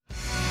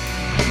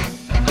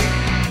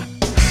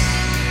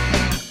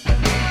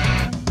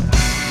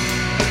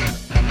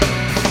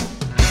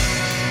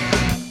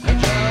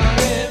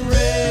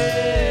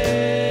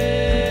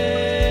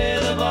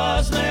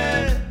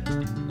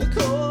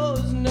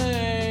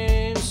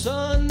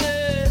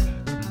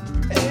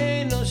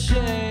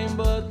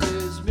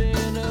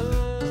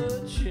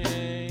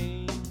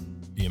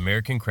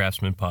American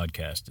Craftsman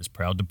podcast is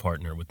proud to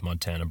partner with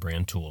Montana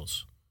Brand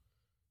Tools.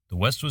 The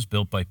West was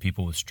built by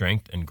people with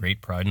strength and great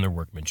pride in their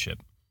workmanship.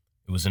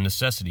 It was a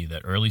necessity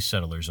that early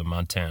settlers of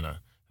Montana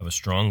have a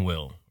strong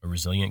will, a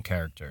resilient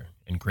character,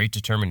 and great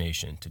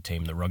determination to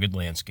tame the rugged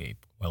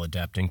landscape while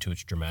adapting to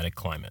its dramatic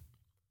climate.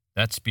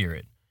 That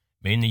spirit,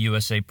 made in the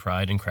USA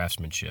pride and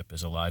craftsmanship,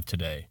 is alive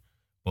today,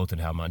 both in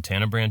how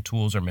Montana Brand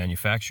tools are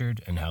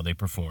manufactured and how they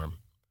perform.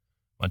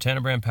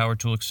 Montana Brand power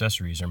tool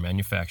accessories are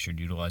manufactured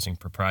utilizing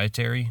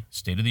proprietary,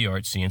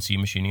 state-of-the-art CNC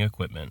machining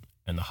equipment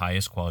and the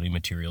highest quality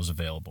materials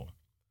available.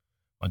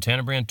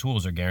 Montana Brand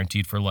tools are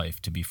guaranteed for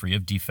life to be free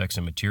of defects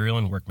in material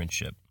and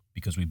workmanship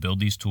because we build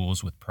these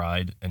tools with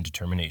pride and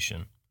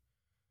determination.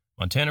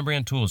 Montana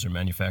Brand tools are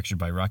manufactured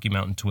by Rocky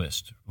Mountain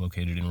Twist,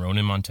 located in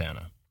Ronan,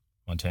 Montana.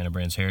 Montana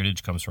Brand's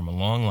heritage comes from a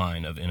long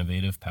line of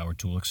innovative power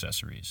tool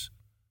accessories.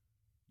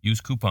 Use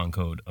coupon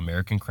code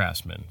American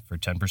Craftsman for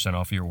 10%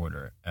 off your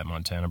order at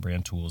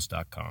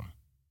MontanaBrandTools.com.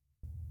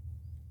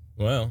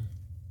 Well,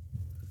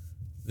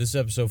 this is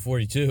episode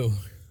 42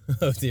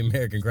 of the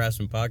American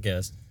Craftsman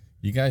podcast.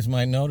 You guys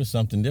might notice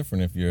something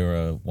different if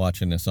you're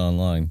watching this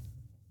online.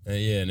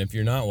 Yeah, and if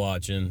you're not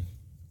watching,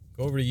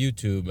 go over to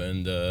YouTube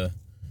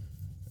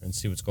and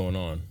see what's going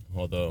on.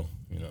 Although,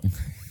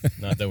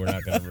 not that we're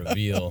not going to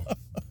reveal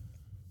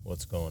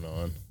what's going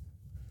on.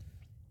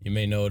 You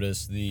may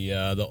notice the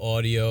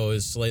audio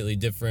is slightly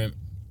different.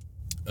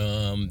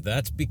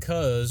 That's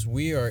because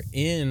we are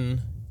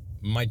in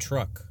my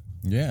truck.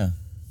 Yeah.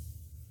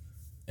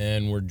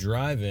 And we're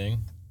driving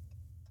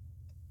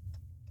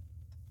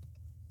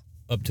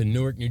up to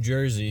Newark, New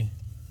Jersey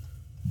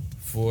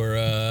for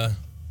a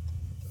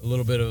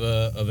little bit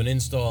of an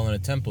install and a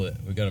template.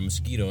 We got a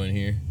mosquito in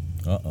here.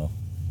 Uh-oh.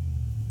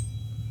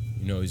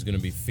 He's going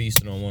to be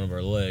feasting on one of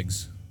our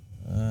legs.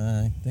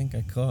 I think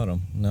I caught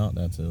him. No,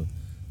 that's a...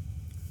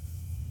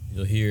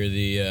 You'll hear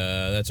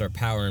that's our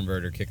power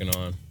inverter kicking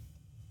on.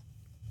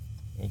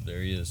 Oh,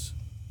 there he is.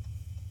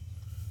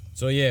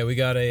 So yeah, we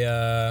got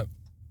a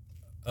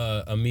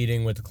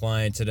meeting with the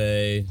client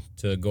today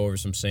to go over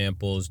some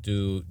samples,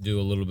 do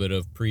a little bit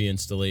of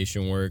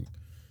pre-installation work,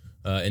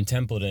 and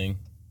templating.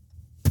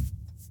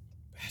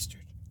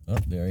 Bastard. Oh,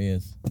 there he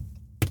is.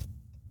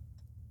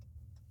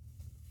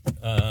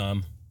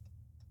 I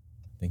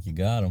think you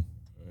got him.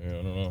 I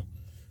don't know.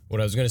 What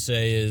I was going to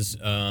say is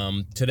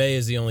today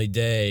is the only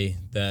day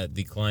that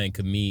the client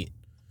could meet.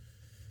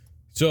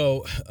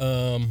 So,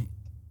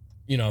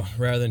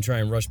 rather than try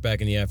and rush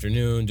back in the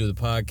afternoon, do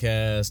the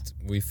podcast,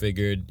 we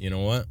figured, you know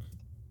what?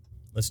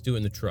 Let's do it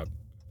in the truck.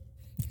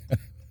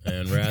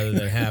 And rather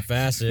than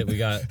half-ass it, we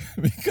got...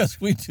 Because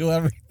we do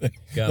everything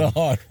the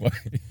hard way.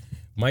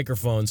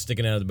 Microphone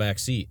sticking out of the back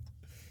seat.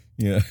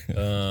 Yeah.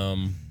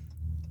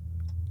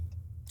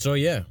 So,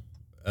 yeah.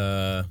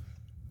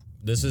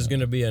 This is going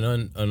to be an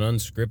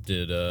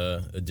unscripted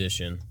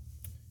edition.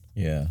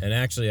 Yeah. And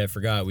actually, I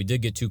forgot. We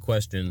did get 2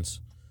 questions.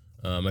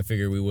 I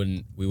figured we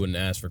wouldn't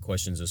ask for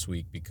questions this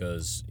week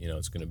because,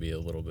 it's going to be a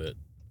little bit,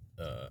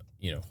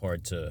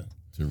 hard to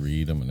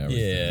read them and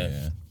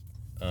everything.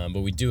 Yeah.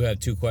 But we do have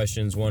 2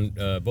 questions. One,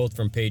 both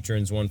from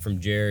patrons. One from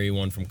Jerry.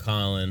 One from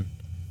Colin.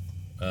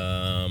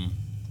 And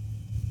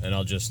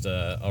I'll just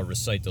I'll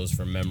recite those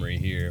from memory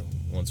here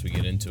once we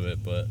get into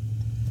it. But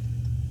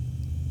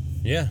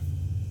yeah.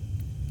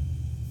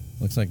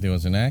 Looks like there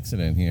was an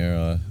accident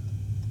here.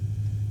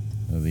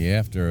 The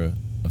after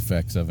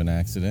effects of an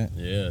accident.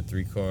 Yeah,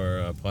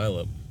 3-car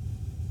pileup.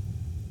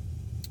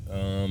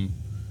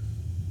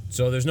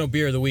 So there's no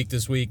beer of the week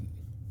this week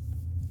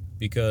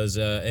because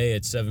A,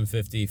 it's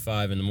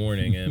 7:55 in the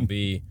morning, and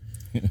B,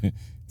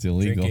 it's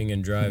illegal. Drinking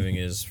and driving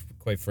is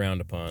quite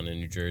frowned upon in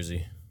New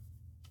Jersey.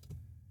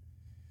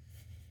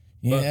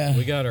 Yeah. But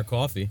we got our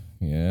coffee.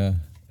 Yeah.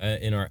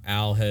 In our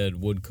Owlhead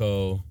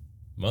Woodco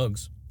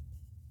mugs.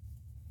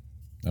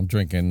 I'm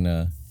drinking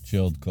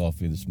chilled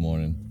coffee this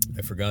morning.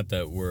 I forgot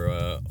that we're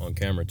on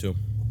camera too.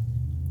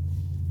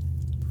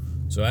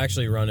 So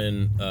actually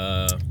running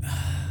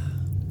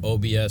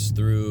OBS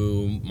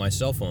through my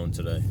cell phone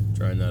today,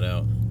 trying that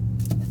out.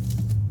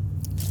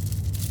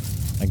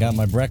 I got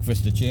my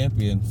breakfast of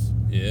champions.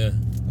 Yeah.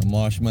 The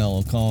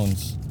marshmallow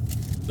cones.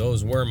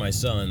 Those were my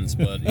son's,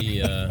 but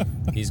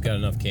he's got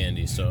enough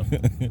candy, so.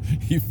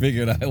 You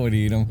figured I would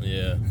eat them.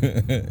 Yeah.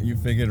 You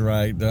figured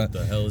right. What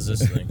the hell is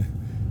this thing?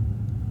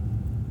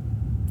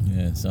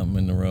 Yeah, something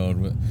in the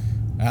road.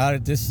 Out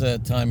at this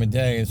time of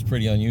day, it's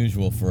pretty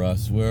unusual for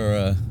us.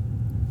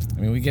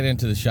 We get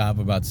into the shop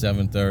about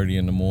 7:30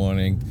 in the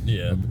morning.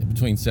 Yeah.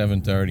 Between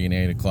 7:30 and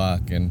 8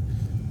 o'clock, and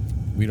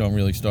we don't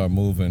really start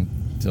moving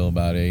till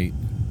about 8.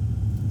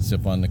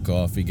 Sip on the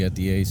coffee, get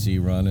the AC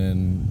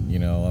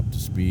running, up to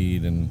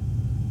speed, and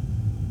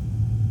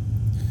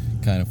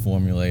kind of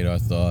formulate our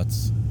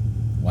thoughts,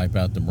 wipe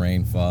out the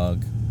brain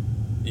fog.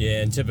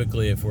 Yeah, and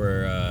typically if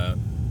we're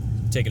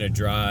taking a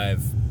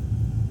drive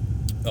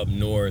up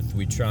north,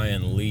 we try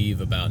and leave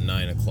about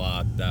 9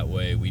 o'clock. That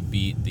way we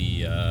beat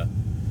the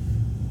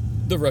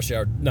rush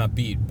hour, not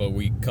beat, but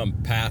we come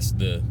past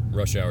the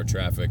rush hour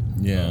traffic.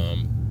 Yeah.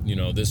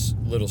 this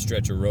little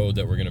stretch of road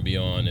that we're going to be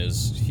on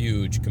is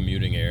huge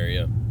commuting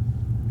area.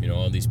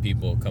 All these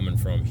people coming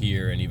from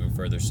here and even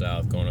further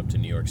south, going up to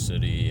New York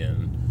City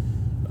and,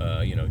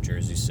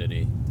 Jersey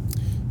City.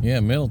 Yeah,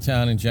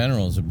 Middletown in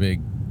general is a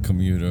big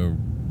commuter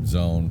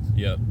zone.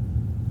 Yep.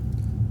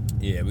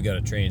 Yeah, we got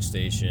a train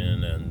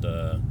station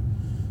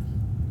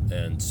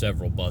and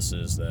several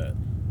buses that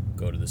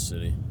go to the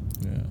city.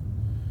 Yeah.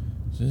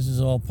 So this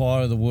is all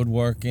part of the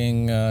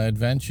woodworking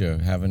adventure,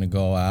 having to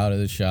go out of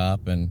the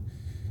shop and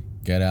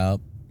get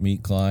out,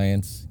 meet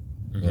clients,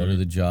 go to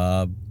the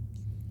job,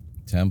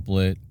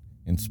 template,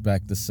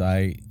 inspect the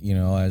site,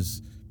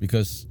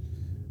 because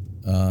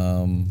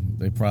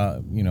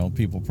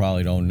people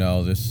probably don't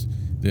know this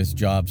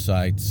job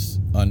site's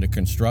under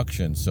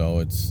construction, so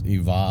it's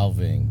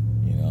evolving.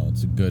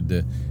 It's good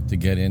to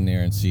get in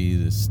there and see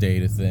the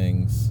state of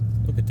things.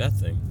 Look at that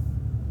thing.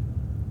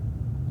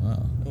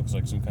 Wow. It looks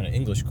like some kind of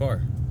English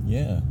car.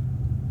 Yeah.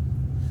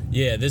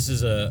 Yeah, this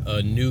is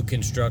a new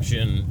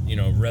construction,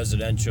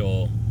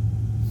 residential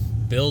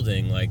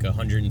building, like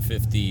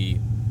 150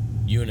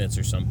 units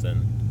or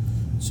something.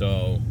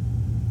 So,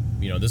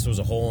 this was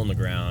a hole in the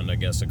ground, I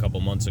guess, a couple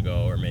months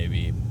ago, or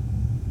maybe,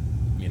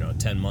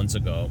 10 months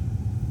ago.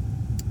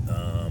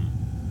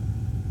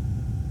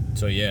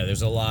 So yeah,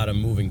 there's a lot of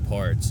moving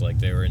parts. Like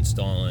they were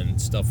installing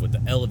stuff with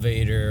the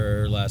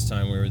elevator last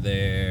time we were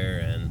there,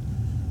 and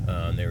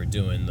they were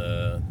doing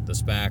the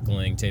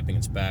spackling, taping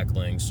and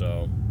spackling.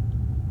 So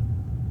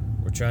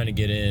we're trying to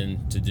get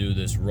in to do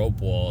this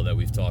rope wall that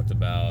we've talked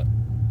about.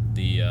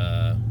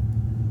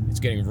 It's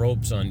getting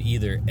ropes on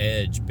either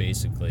edge,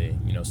 basically,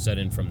 set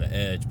in from the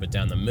edge, but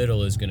down the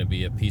middle is going to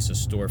be a piece of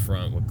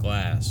storefront with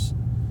glass.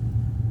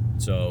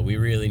 So we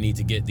really need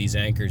to get these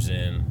anchors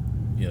in.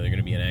 They're going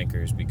to be in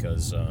anchors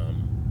because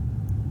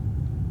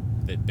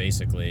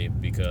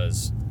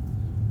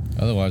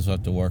otherwise we'll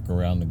have to work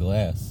around the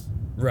glass.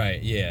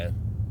 Right, yeah.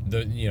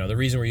 The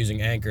reason we're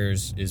using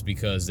anchors is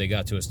because they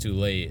got to us too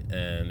late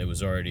and it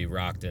was already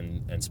rocked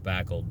and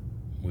spackled.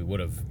 We would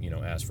have,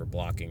 asked for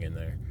blocking in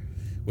there,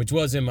 which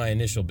was in my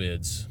initial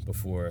bids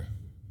before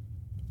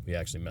we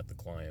actually met the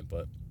client,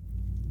 but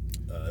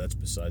that's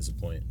besides the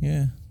point.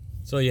 Yeah.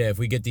 So yeah, if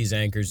we get these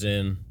anchors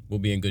in, we'll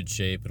be in good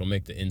shape. It'll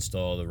make the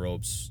install of the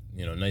ropes,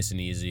 nice and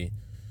easy.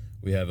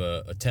 We have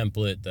a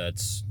template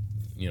that's,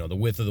 the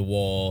width of the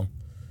wall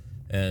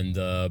and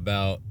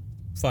about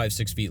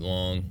 5-6 feet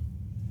long.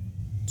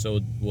 So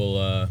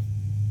we'll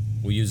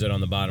use it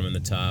on the bottom and the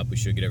top. We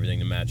should get everything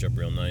to match up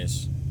real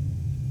nice.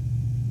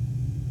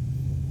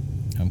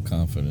 I'm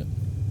confident.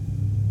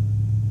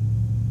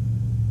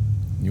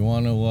 You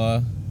want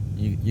to?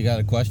 You got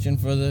a question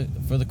for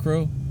the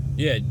crew?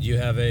 Yeah, do you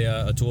have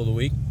a tool of the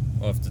week?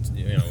 We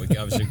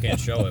obviously can't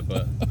show it,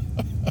 but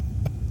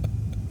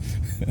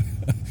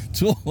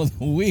tool of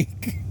the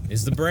week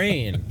is the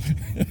brain.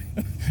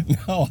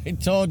 No, I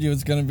told you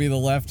it's going to be the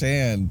left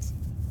hand.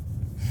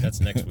 That's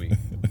next week.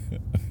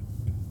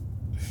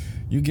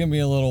 You give me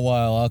a little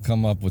while, I'll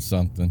come up with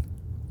something.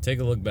 Take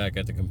a look back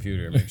at the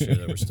computer, make sure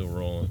that we're still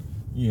rolling.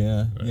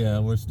 Yeah, right. Yeah,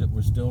 we're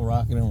still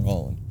rocking and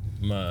rolling.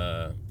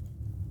 I'm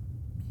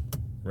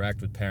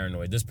racked with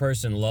paranoid. This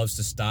person loves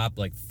to stop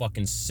like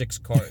fucking 6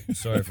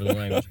 sorry for the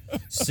language,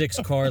 6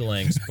 car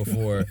lengths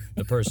before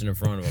the person in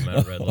front of them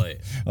at a red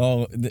light.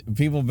 Oh,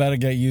 people better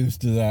get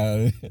used to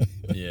that.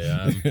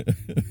 Yeah,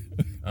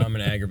 I'm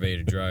an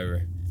aggravated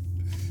driver,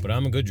 but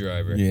I'm a good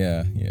driver.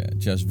 Yeah,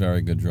 just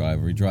very good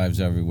driver. He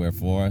drives everywhere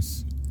for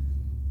us.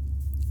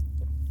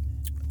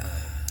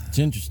 It's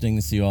interesting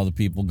to see all the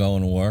people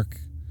going to work.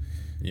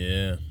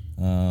 Yeah.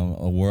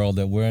 A world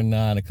that we're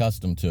not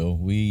accustomed to.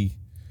 We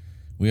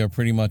are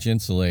pretty much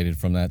insulated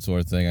from that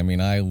sort of thing. I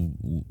mean, I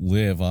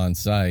live on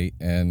site,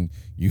 and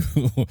you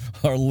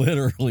are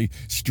literally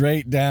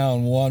straight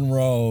down one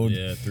road.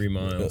 Yeah, 3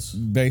 miles.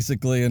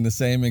 Basically in the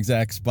same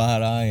exact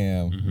spot I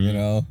am,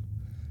 Mm-hmm.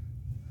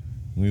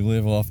 We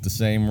live off the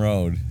same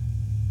road,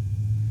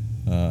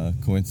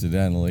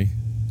 coincidentally.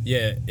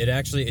 Yeah,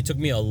 it took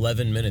me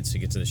 11 minutes to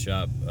get to the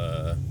shop.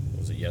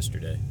 Was it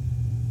yesterday?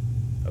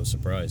 I was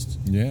surprised.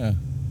 Yeah.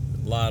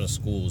 A lot of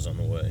schools on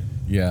the way.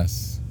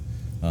 Yes.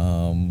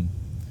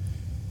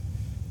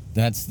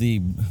 That's the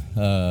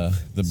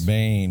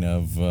bane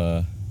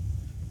of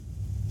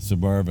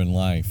suburban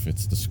life.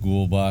 It's the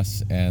school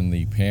bus and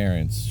the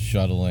parents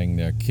shuttling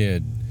their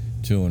kid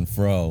to and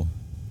fro.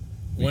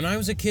 When I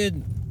was a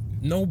kid,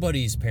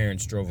 nobody's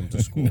parents drove them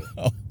to school.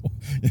 No.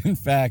 In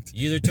fact,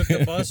 you either took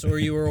the bus or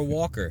you were a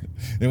walker.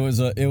 It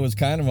was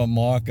kind of a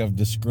mark of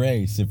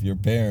disgrace if your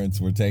parents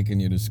were taking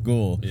you to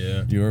school.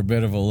 Yeah. You were a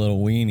bit of a little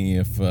weenie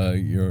if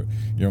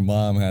your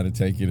mom had to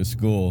take you to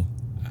school.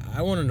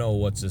 I want to know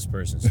what's this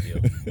person's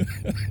deal.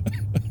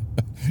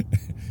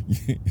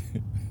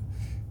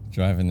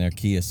 Driving their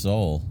Kia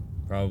Soul.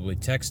 Probably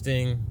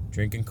texting,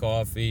 drinking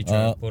coffee,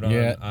 trying to put on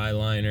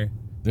eyeliner.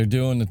 They're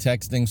doing the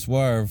texting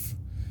swerve.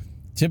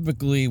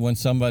 Typically, when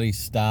somebody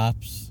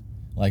stops,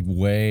 like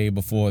way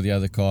before the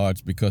other car,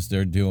 it's because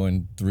they're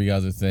doing 3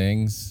 other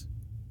things.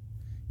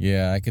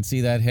 Yeah, I could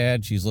see that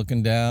head. She's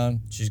looking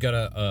down. She's got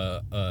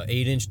a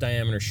 8-inch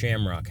diameter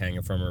shamrock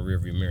hanging from her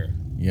rearview mirror.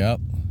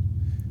 Yep.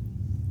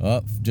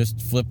 Oh,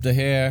 just flipped the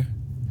hair.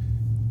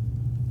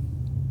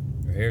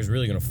 Her hair's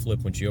really going to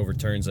flip when she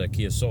overturns that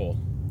Kia Soul.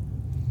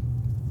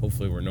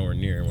 Hopefully we're nowhere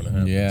near when it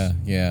happens.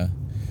 Yeah.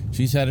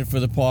 She's headed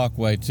for the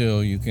Parkway,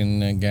 too. You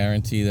can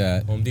guarantee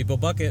that. Home Depot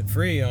bucket,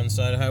 free on the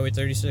side of Highway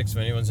 36 if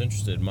anyone's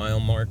interested.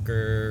 Mile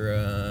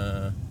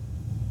marker,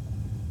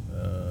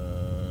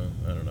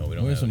 I don't know. We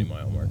don't have any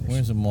mile markers.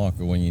 Where's a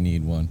marker when you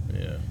need one?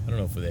 Yeah. I don't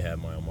know if they have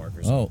mile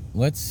markers. Oh,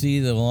 let's see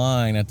the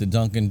line at the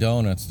Dunkin'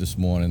 Donuts this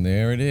morning.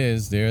 There it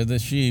is. There are the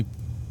sheep.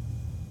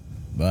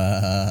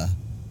 Bah.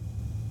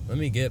 Let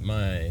me get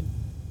my...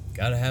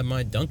 Gotta have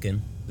my Dunkin'.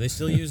 Do they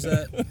still use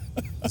that?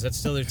 Is that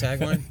still their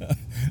tagline?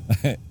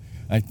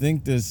 I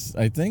think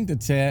the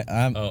tag...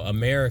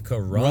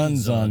 America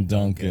runs on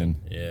Dunkin'.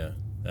 Yeah,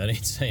 that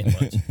ain't saying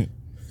much.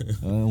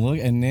 Look,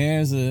 and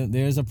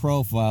there's a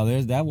profile.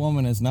 That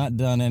woman has not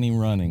done any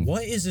running.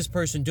 What is this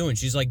person doing?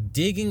 She's like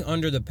digging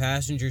under the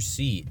passenger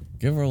seat.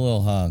 Give her a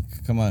little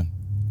honk. Come on.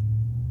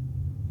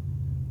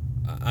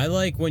 I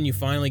like when you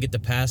finally get to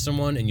pass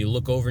someone and you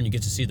look over and you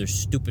get to see their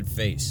stupid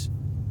face.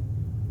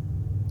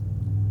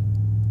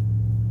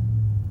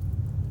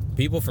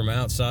 People from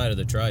outside of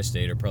the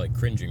tri-state are probably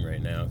cringing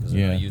right now because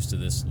they're not used to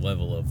this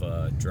level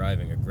of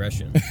driving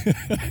aggression.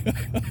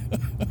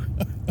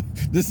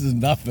 This is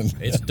nothing.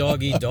 It's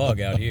dog eat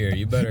dog out here.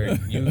 You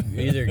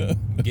either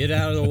get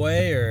out of the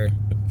way or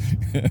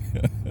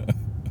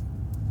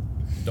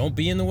don't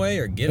be in the way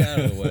or get out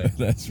of the way.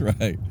 That's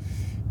right.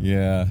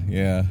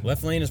 Yeah.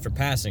 Left lane is for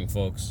passing,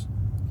 folks.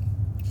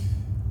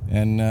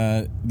 And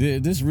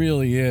this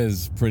really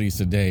is pretty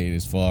sedate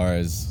as far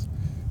as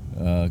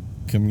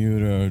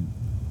commuter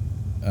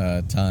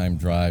time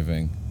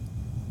driving.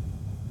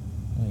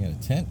 I got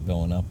a tent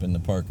going up in the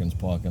Perkins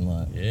parking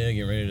lot. Yeah,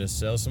 getting ready to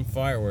sell some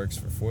fireworks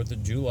for 4th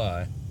of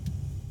July.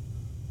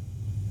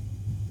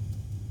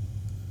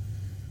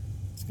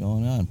 What's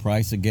going on?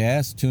 Price of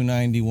gas,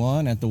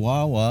 $2.91 at the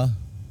Wawa.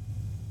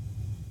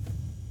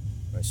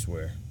 I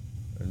swear.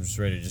 I'm just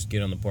ready to just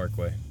get on the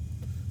Parkway.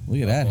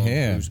 Look at that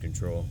hair. Cruise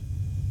control.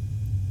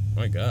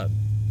 My God.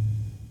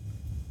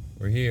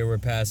 We're here. We're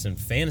passing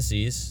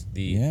Fantasies,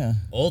 the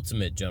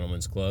ultimate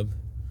gentleman's club.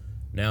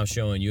 Now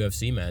showing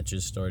UFC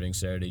matches starting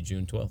Saturday,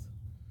 June 12th.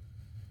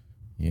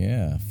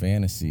 Yeah,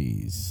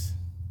 Fantasies.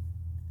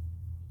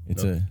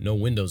 It's no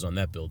windows on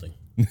that building.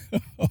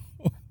 I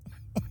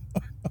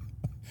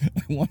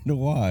wonder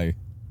why.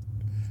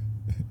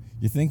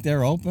 You think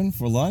they're open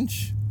for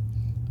lunch?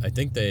 I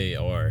think they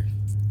are,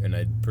 and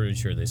I'm pretty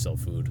sure they sell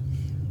food.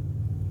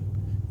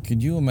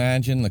 Could you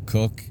imagine the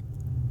cook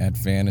at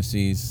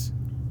Fantasies?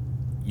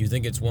 You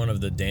think it's one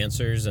of the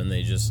dancers, and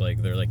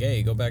they're like,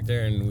 hey, go back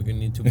there, and we're gonna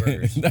need 2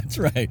 burgers. That's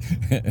right.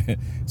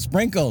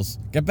 Sprinkles,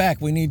 get back.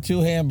 We need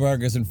 2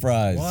 hamburgers and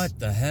fries. What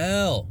the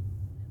hell?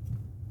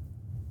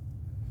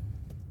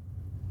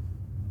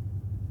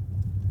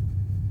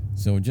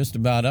 So we're just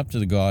about up to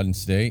the Garden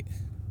State.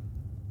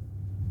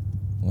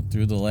 Went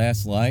through the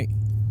last light,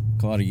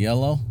 caught a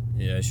yellow.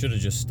 Yeah, I should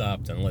have just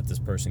stopped and let this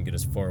person get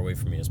as far away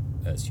from me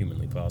as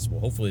humanly possible.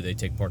 Hopefully they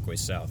take Parkway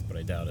South, but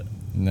I doubt it.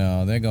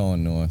 No, they're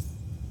going north.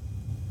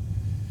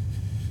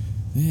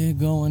 They're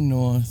going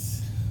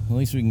north. At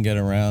least we can get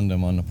around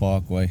them on the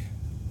Parkway.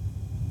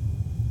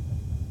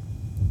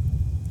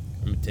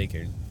 I'm going to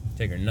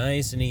take her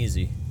nice and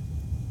easy.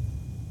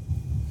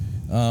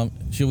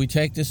 Should we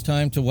take this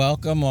time to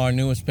welcome our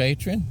newest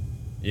patron?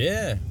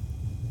 Yeah.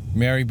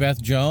 Mary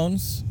Beth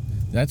Jones.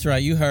 That's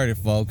right, you heard it,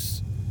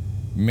 folks.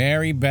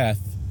 Mary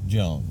Beth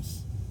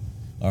Jones.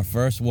 Our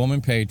first woman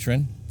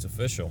patron. It's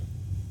official.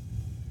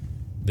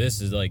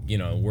 This is like,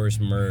 worst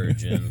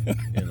merge in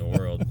the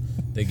world.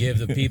 They give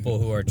the people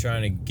who are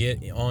trying to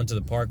get onto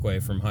the Parkway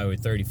from Highway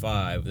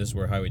 35, this is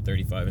where Highway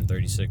 35 and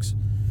 36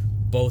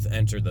 both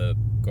enter the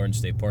Garden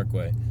State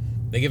Parkway.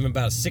 They give them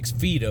about 6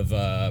 feet of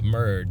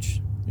merge.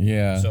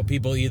 Yeah. So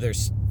people either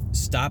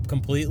stop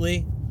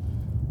completely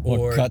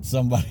or cut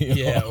somebody off.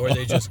 Yeah, or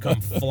they just come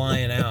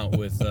flying out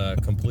with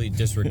complete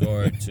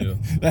disregard to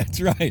That's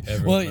right.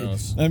 everyone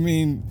else. I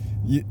mean,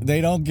 they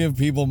don't give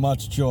people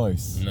much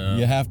choice. No.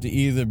 You have to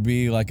either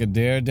be like a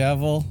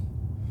daredevil.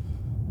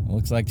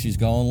 Looks like she's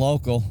going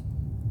local.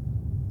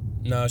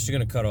 No, she's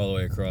going to cut all the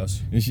way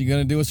across. Is she going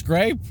to do a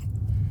scrape?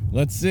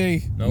 Let's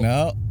see. Nope.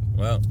 No.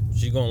 Well,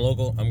 she's going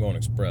local. I'm going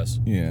express.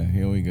 Yeah,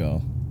 here we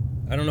go.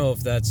 I don't know if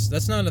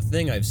that's not a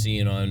thing I've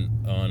seen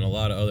on a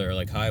lot of other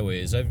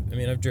highways.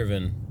 I've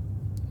driven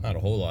not a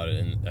whole lot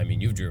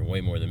you've driven way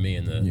more than me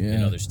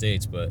in other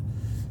states, but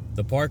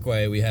the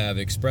Parkway we have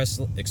express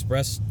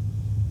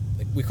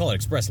we call it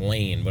express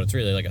lane, but it's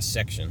really like a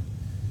section.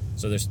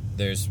 So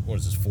there's what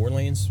is this, 4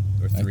 lanes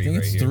or 3 I think right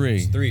it's here? 3.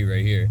 It's 3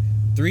 right here.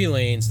 3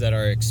 lanes that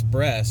are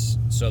express,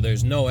 so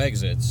there's no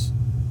exits.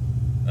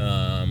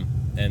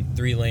 And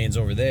 3 lanes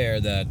over there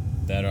that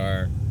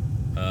are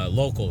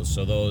locals.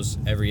 So those,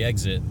 every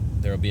exit,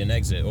 there'll be an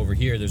exit. Over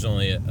here, there's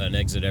only an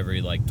exit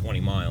every 20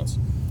 miles.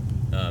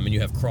 And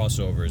you have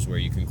crossovers where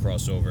you can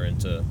cross over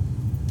into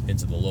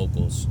into the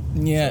locals.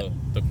 Yeah. So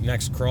the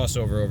next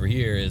crossover over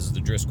here is the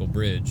Driscoll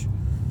Bridge,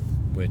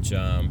 which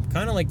kind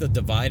of like the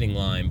dividing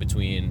line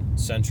between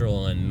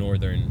central and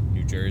northern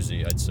New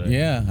Jersey, I'd say.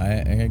 Yeah, I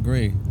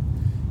agree.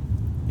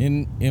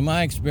 In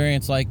my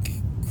experience, like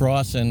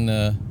crossing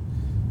the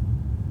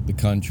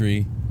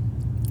country,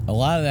 a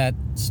lot of that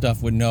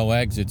stuff with no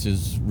exits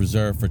is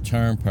reserved for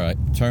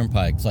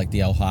turnpikes, like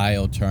the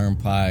Ohio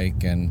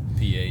Turnpike and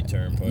PA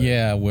Turnpike.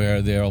 Yeah,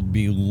 where there'll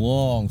be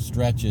long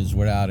stretches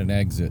without an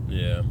exit.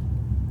 Yeah.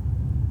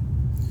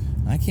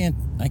 I can't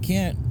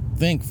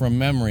think from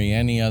memory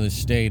any other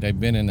state I've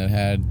been in that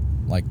had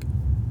like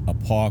a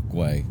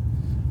parkway.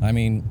 I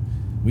mean,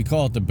 we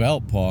call it the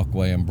Belt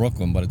Parkway in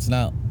Brooklyn, but it's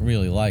not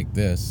really like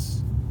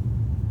this.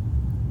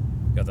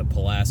 Got the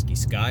Pulaski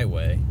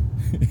Skyway.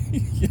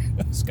 Yeah.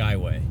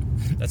 Skyway.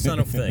 That's not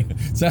a thing.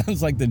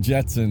 Sounds like the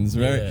Jetsons.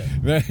 Very.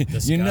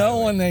 You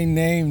know, when they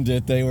named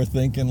it, they were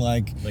thinking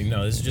like,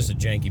 no, this is just a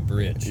janky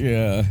bridge.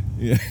 Yeah.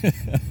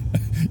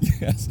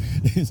 Yes.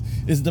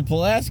 Is the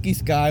Pulaski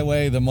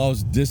Skyway the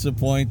most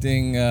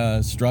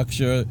disappointing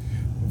structure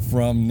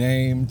from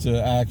name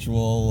to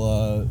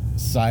actual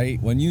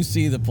site? When you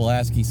see the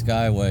Pulaski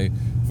Skyway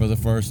for the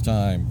first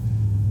time,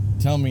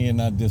 tell me you're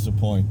not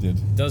disappointed.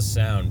 It does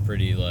sound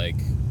pretty like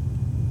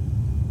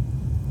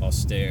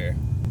austere.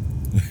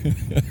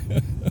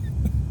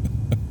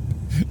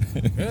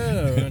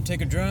 Yeah, we're gonna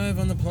take a drive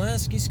on the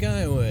Pulaski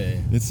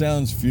Skyway. It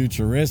sounds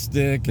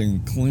futuristic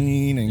and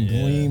clean and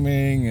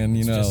gleaming, and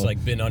it's just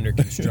like been under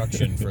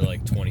construction for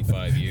like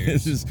 25 years.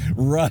 This is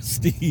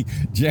rusty,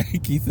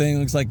 janky thing.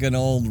 Looks like an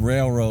old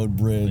railroad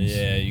bridge.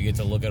 Yeah, you get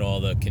to look at all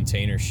the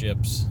container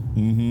ships.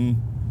 Mm-hmm.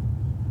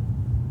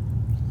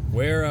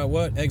 Where?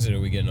 What exit are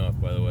we getting off,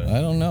 by the way?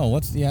 I don't know.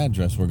 What's the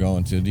address we're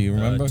going to? Do you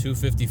remember?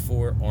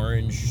 254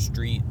 Orange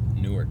Street,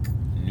 Newark,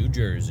 New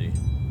Jersey.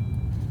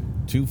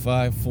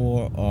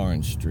 254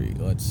 Orange Street.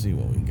 Let's see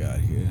what we got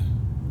here.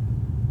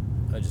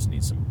 I just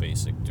need some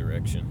basic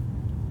direction.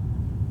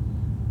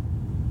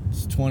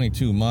 It's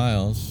 22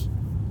 miles.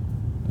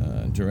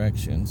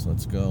 Directions.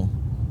 Let's go.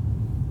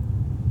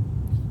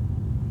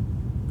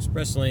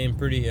 Express lane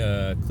pretty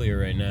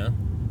clear right now.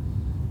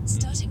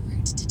 Starting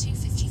route to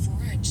 254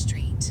 Orange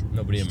Street.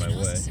 Nobody in my way.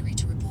 Necessary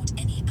to report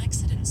any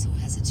accidents or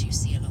hazards you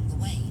see along the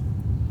way.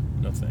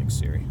 No thanks,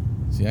 Siri.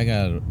 See, I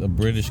got a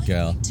British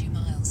gal. 2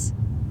 miles.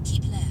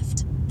 Keep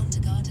left onto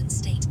Garden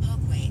State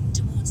Parkway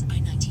towards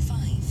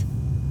I-95.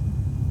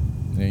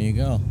 There you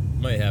go.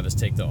 Might have us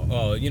take the...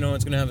 Oh, you know,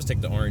 it's going to have us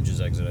take the Oranges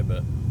exit, I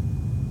bet.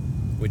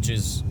 Which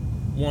is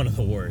one of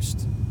the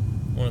worst.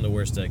 One of the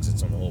worst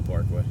exits on the whole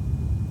parkway.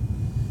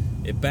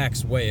 It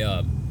backs way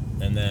up,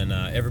 and then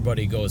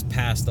everybody goes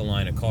past the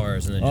line of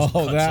cars, and then just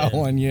cuts that in.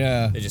 one,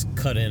 yeah. They just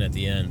cut in at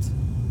the end.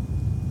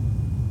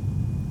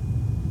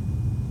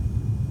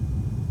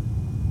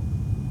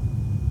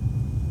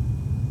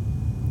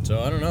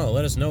 So, I don't know.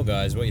 Let us know,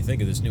 guys, what you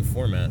think of this new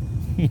format.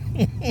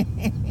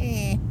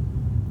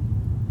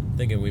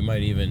 Thinking we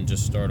might even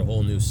just start a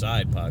whole new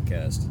side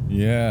podcast.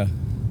 Yeah.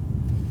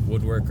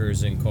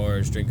 Woodworkers in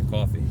cars drinking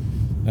coffee.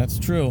 That's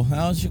true.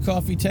 How's your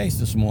coffee taste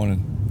this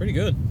morning? Pretty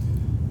good.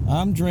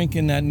 I'm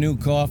drinking that new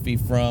coffee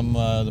from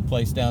the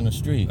place down the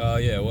street. Oh,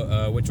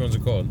 yeah. Which one's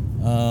it called?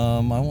 I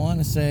want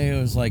to say it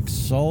was like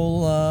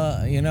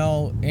Sola. You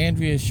know,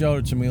 Andrea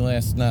showed it to me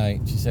last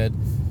night. She said,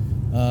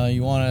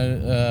 you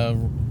want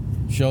to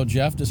show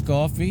Jeff this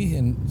coffee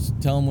and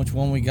tell him which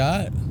one we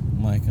got?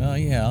 I'm like, oh,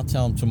 yeah, I'll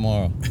tell him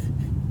tomorrow.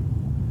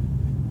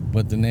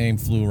 But the name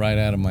flew right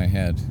out of my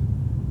head.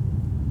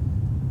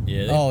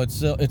 Yeah.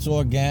 It's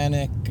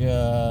organic.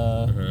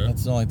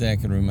 That's the only thing I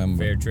can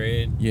remember. Fair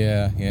trade.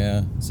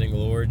 Yeah.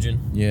 Single origin.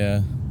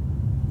 Yeah.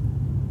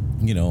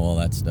 You know, all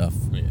that stuff.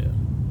 Yeah.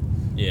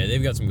 Yeah,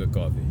 they've got some good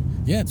coffee.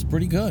 Yeah, it's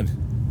pretty good.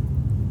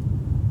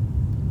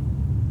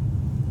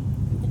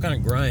 What kind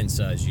of grind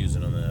size you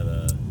using on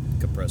that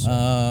compressor?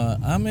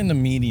 I'm in the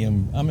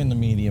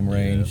medium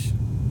range.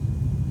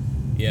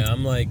 Yeah,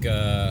 I'm like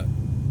a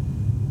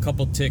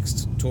couple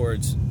ticks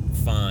towards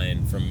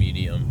fine from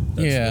medium.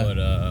 That's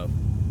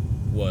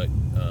what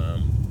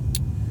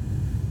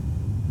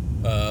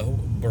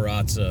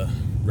Baratza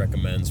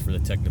recommends for the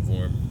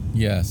Technivorm.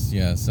 Yes.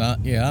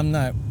 I'm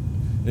not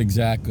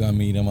exactly on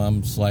medium.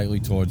 I'm slightly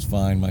towards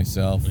fine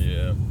myself.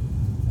 Yeah.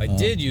 I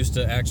did used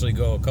to actually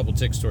go a couple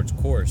ticks towards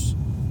coarse.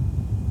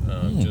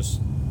 Just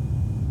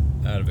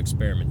out of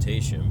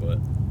experimentation, but...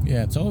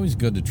 Yeah, it's always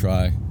good to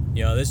try.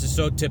 You know, this is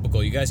so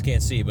typical. You guys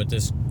can't see, but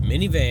this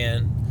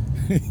minivan...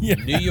 Yeah.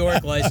 New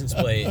York license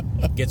plate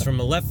gets from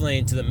the left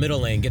lane to the middle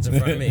lane, gets in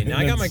front of me. Now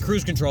I got my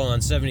cruise control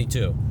on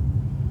 72.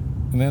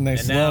 And then they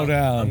slow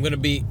down. I'm going to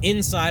be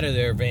inside of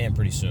their van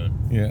pretty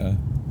soon. Yeah.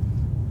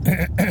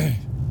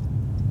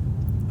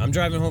 I'm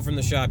driving home from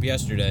the shop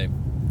yesterday,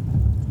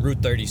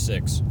 Route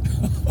 36.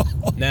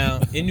 Now,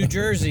 in New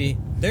Jersey,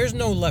 there's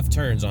no left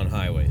turns on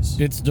highways.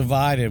 It's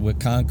divided with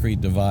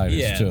concrete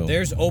dividers, too. Yeah,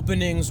 there's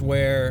openings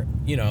where,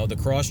 you know, the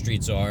cross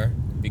streets are,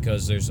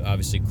 because there's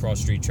obviously cross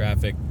street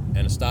traffic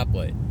and a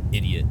stoplight.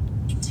 Idiot.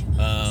 In 2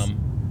 miles,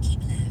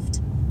 keep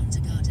left onto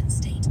Garden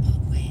State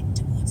Parkway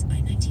towards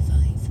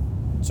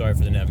I-95. Sorry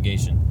for the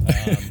navigation.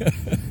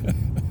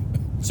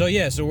 So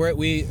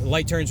we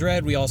light turns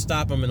red. We all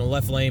stop him in the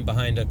left lane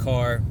behind a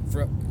car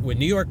with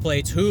New York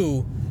plates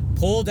who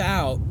pulled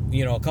out,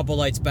 a couple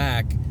lights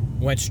back,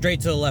 went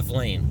straight to the left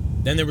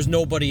lane. Then there was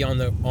nobody on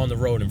the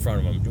road in front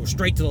of him. It was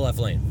straight to the left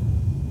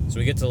lane. So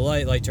we get to the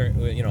light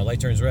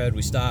turns red.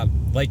 We stop.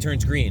 Light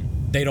turns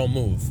green. They don't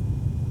move.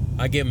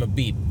 I give them a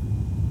beep.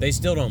 They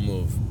still don't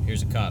move.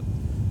 Here's a cop.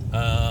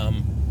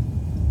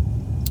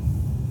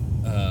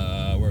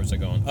 Where was I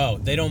going? Oh,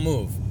 they don't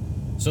move.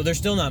 So they're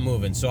still not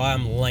moving. So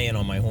I'm laying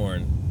on my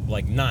horn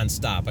like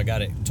nonstop. I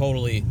got it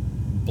totally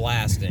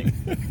blasting.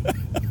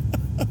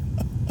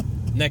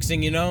 Next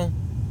thing you know,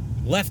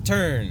 left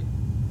turn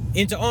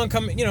into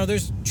oncoming.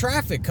 There's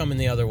traffic coming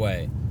the other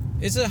way.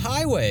 It's a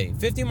highway,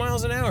 50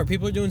 miles an hour.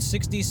 People are doing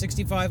 60,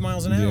 65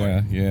 miles an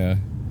hour. Yeah.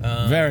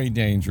 Very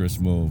dangerous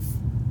move.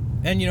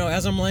 And,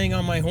 as I'm laying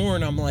on my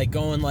horn, I'm like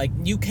going like,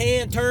 you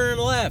can't turn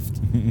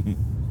left.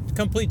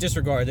 Complete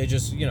disregard. They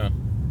just,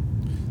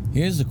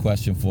 Here's a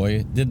question for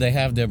you. Did they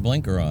have their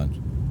blinker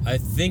on? I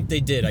think they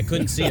did. I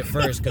couldn't see it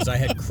first because I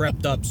had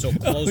crept up so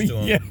close to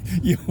them. Yeah,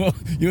 you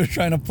were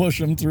trying to push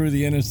them through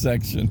the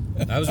intersection.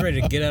 I was ready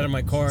to get out of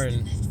my car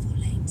and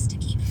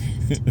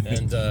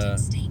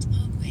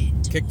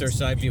kick their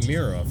side view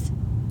mirror off.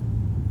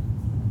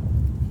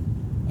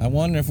 I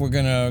wonder if we're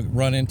going to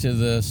run into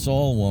the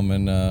soul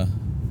woman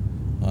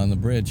on the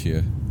bridge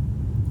here.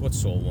 What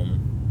soul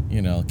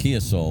woman? Kia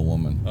Soul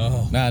woman.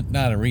 Oh. Not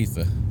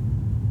Aretha.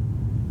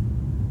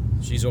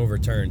 She's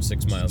overturned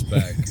 6 miles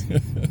back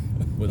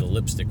with a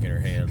lipstick in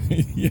her hand.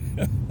 Yeah.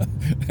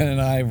 And an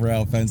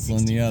eyebrow pencil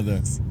in the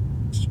other.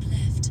 Keep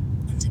left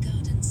onto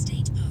Garden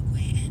State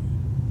Parkway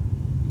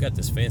N. Got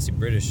this fancy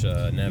British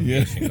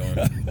navigation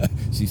going.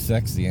 She's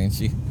sexy, ain't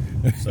she?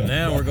 So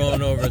now we're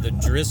going over the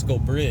Driscoll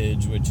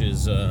Bridge, which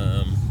is, this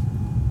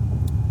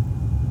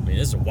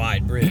is a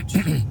wide bridge.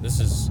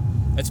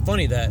 It's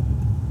funny that,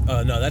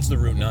 no, that's the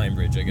Route 9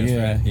 bridge, I guess,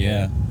 right?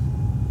 Yeah.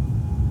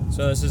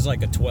 So this is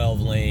like a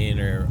 12 lane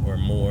or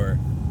more.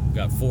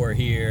 Got 4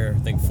 here,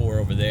 I think 4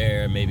 over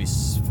there, maybe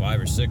 5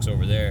 or 6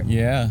 over there.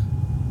 Yeah.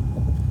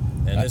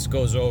 And this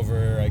goes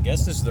over, I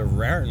guess this is the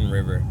Raritan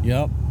River.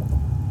 Yep.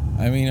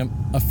 I mean,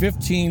 a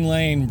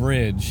 15-lane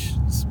bridge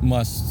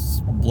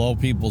must blow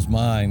people's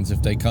minds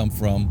if they come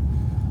from,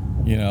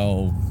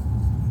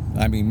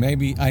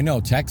 maybe, I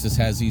know Texas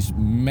has these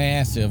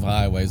massive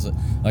highways.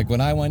 Like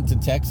when I went to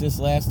Texas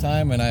last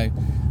time and I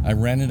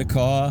rented a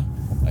car,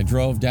 I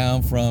drove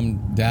down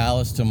from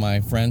Dallas to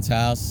my friend's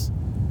house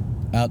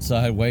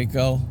outside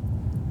Waco,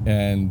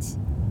 and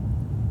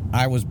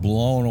I was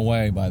blown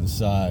away by the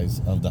size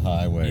of the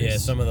highways. Yeah,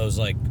 some of those,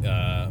 like,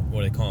 what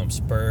do they call them,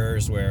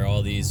 spurs, where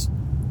all these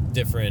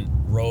different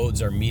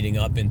roads are meeting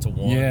up into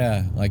one.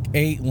 Yeah, like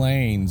 8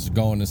 lanes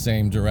going the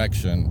same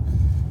direction.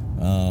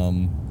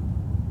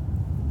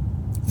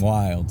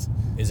 Wild.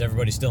 Is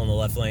everybody still in the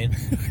left lane?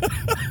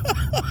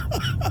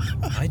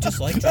 I just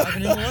like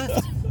driving in the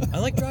left. I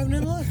like driving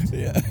in the left.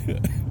 Yeah.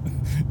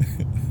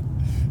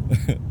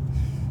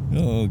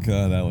 Oh,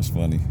 God, that was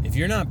funny. If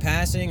you're not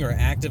passing or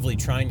actively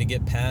trying to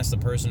get past the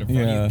person in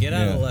front of you, get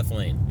out of the left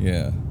lane.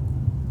 Yeah.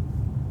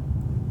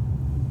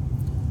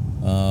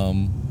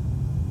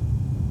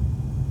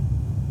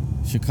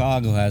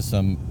 Chicago has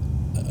some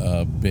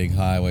big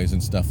highways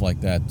and stuff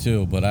like that,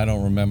 too, but I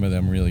don't remember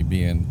them really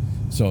being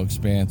so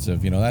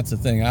expansive. That's the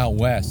thing. Out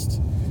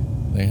west,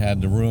 they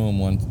had the room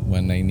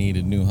when they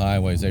needed new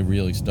highways. They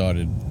really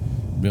started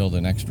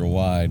building extra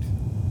wide.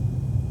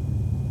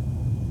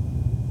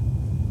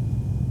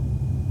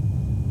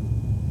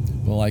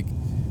 But like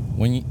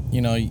when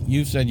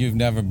you said you've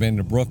never been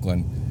to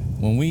Brooklyn.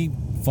 When we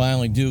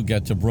finally do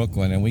get to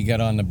Brooklyn and we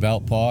get on the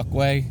Belt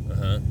Parkway,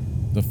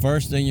 the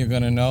first thing you're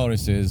going to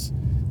notice is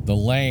the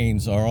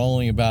lanes are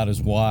only about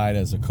as wide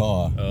as a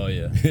car. Oh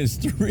yeah, it's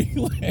 3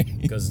 lanes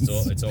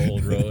because it's an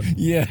old road.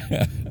 Yeah.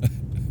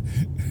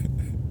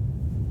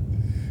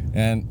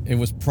 And it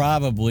was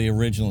probably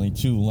originally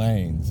 2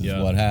 lanes is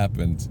what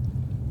happened.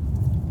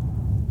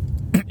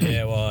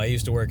 Yeah, well, I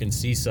used to work in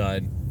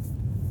Seaside,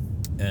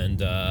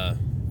 and I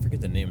forget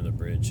the name of the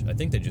bridge. I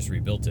think they just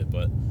rebuilt it,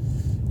 but,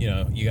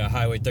 you got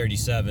Highway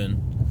 37,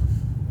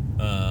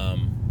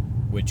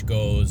 which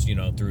goes,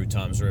 through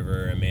Toms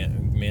River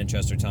and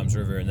Manchester, Toms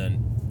River, and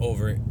then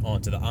over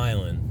onto the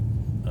island,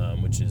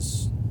 which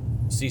is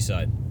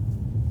Seaside.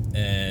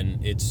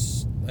 And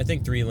it's, I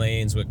think, 3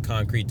 lanes with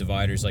concrete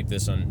dividers like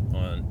this on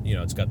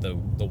it's got the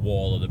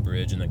wall of the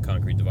bridge and then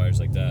concrete dividers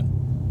like that.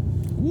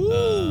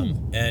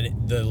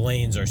 And the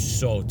lanes are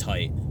so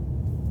tight.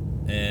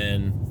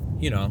 And,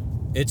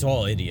 it's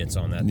all idiots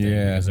on that thing.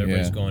 Yeah, because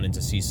everybody's going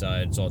into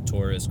Seaside. It's all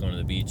tourists going to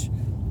the beach.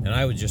 And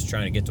I was just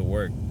trying to get to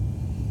work.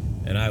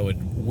 And I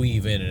would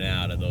weave in and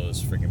out of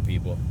those freaking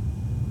people.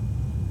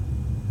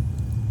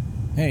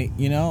 Hey,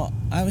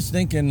 I was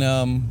thinking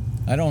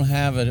I don't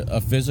have a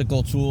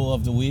physical tool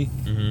of the week,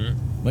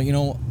 but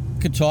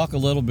could talk a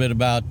little bit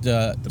about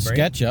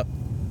SketchUp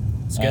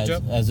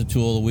SketchUp as a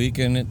tool of the week,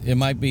 and it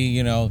might be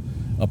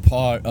a a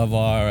part of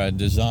our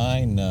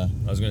design. I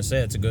was going to say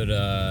it's a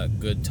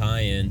good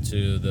tie-in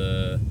to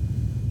the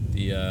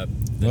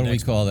what do we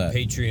call that?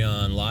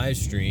 Patreon live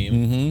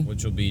stream,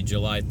 which will be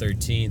July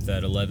 13th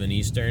at 11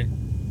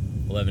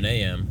 Eastern, 11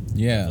 a.m.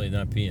 Yeah. Definitely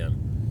not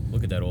p.m.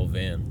 Look at that old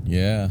van.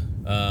 Yeah.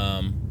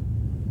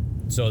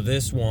 So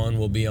this one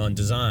will be on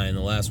design.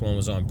 The last one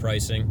was on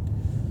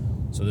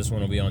pricing. So this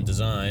one will be on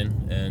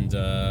design. And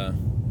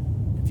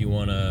if you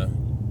want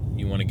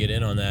to get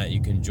in on that,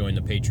 you can join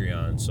the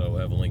Patreon. So we'll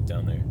have a link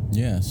down there.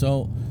 Yeah.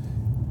 So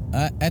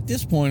at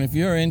this point, if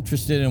you're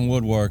interested in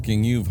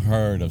woodworking, you've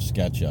heard of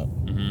SketchUp.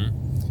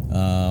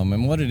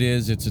 And what it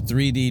is, it's a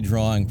 3D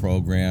drawing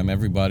program.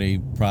 Everybody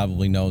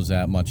probably knows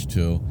that much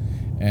too.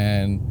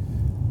 And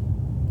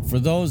for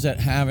those that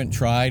haven't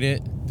tried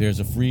it, there's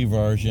a free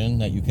version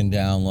that you can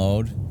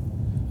download.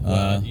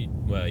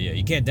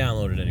 You can't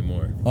download it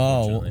anymore.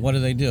 Oh, what do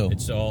they do?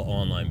 It's all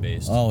online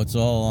based. Oh, it's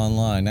all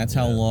online. That's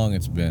how long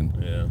it's been.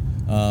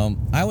 Yeah.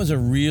 I was a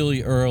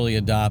really early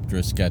adopter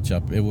of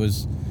SketchUp. It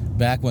was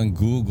back when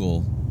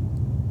Google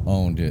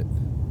owned it.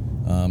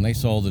 They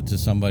sold it to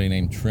somebody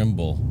named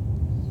Trimble.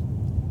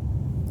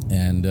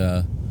 And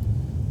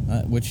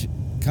which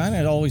kind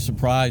of always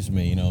surprised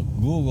me.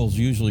 Google's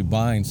usually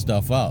buying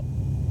stuff up.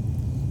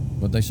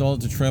 But they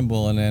sold it to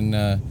Trimble, and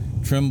then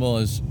Trimble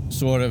has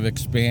sort of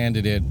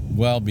expanded it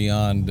well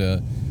beyond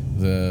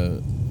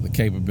the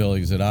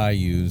capabilities that I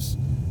use.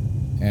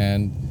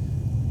 And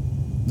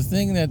the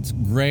thing that's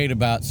great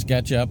about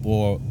SketchUp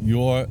or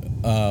your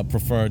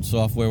preferred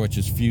software, which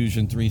is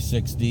Fusion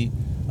 360,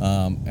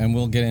 and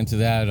we'll get into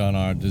that on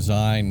our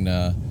design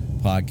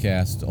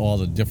podcast, all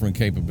the different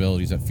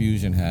capabilities that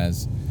Fusion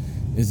has,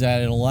 is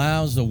that it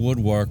allows the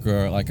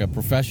woodworker, like a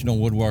professional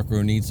woodworker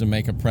who needs to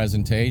make a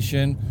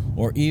presentation,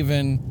 or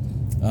even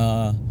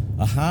a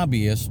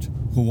hobbyist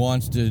who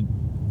wants to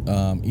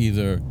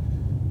either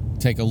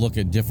take a look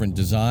at different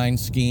design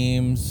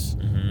schemes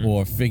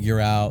or figure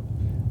out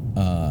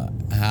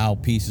how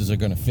pieces are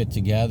going to fit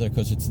together,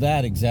 because it's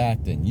that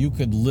exacting. You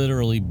could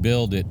literally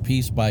build it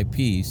piece by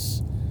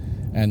piece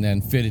and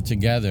then fit it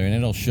together, and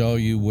it'll show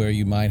you where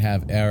you might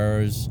have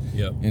errors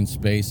in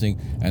spacing.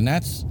 And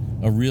that's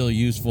a really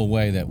useful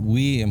way that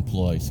we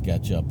employ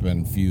SketchUp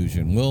and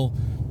Fusion.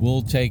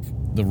 We'll take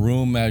the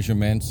room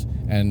measurements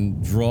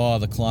and draw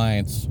the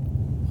client's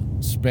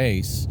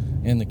space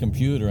in the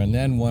computer, and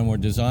then when we're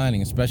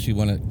designing, especially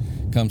when it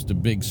comes to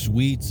big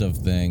suites of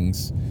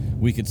things,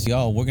 we could see,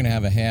 we're going to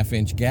have a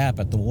 1/2-inch gap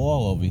at the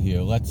wall over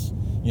here. Let's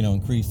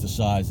increase the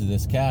size of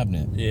this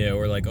cabinet. Yeah,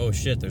 or like, oh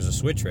shit, there's a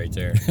switch right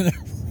there.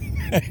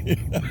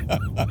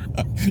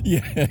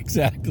 Yeah,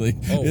 exactly.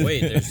 Oh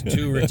wait, there's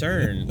 2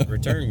 return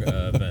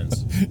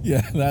events.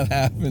 Yeah, that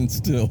happens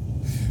too.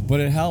 But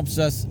it helps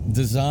us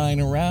design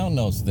around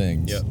those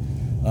things. Yep.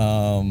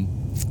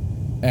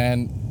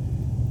 And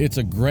it's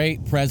a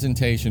great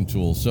presentation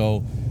tool. So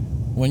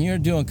when you're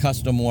doing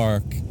custom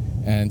work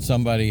and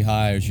somebody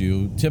hires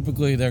you,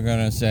 typically they're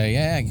going to say,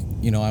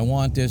 I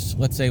want this.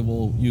 Let's say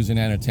we'll use an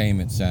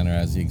entertainment center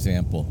as the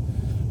example.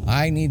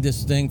 I need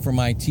this thing for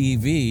my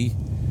TV,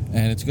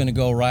 and it's going to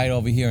go right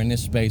over here in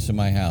this space in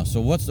my house. So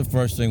what's the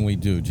first thing we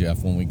do,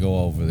 Jeff, when we go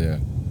over there?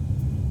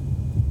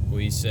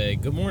 We say,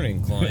 good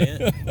morning,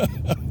 client.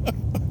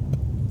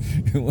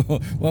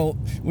 Well,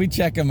 we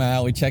check them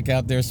out. We check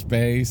out their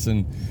space,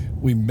 and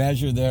we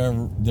measure their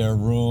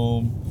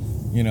room,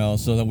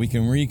 so that we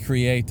can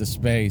recreate the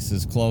space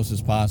as close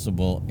as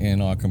possible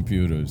in our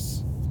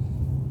computers.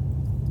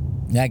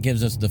 That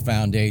gives us the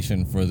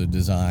foundation for the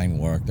design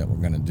work that we're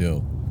going to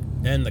do.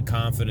 And the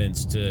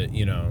confidence to,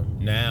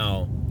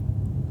 now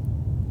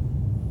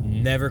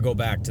never go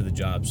back to the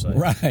job site.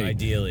 Right.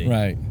 Ideally.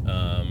 Right.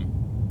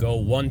 Go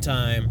one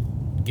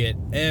time, get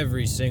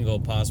every single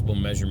possible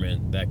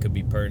measurement that could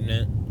be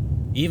pertinent,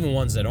 even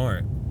ones that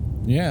aren't.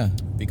 Yeah.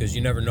 Because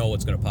you never know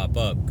what's going to pop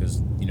up,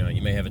 because,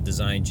 you may have a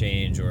design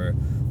change or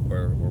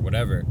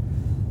whatever.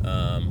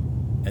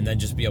 And then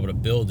just be able to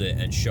build it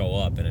and show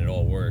up, and it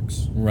all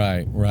works.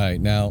 Right.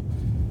 Now,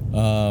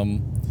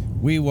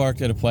 we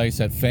worked at a place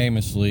that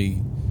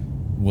famously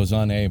was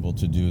unable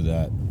to do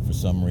that for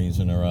some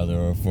reason or other,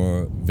 or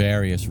for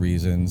various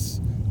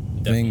reasons.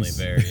 Definitely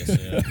various,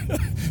 yeah.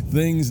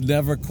 Things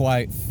never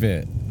quite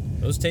fit.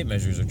 Those tape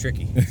measures are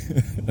tricky.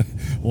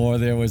 Or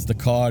there was the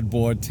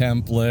cardboard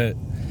template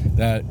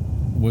that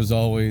was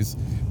always...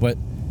 But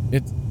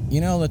the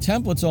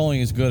template's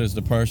only as good as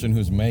the person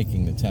who's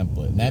making the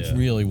template. And that's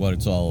really what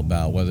it's all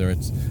about. Whether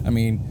it's...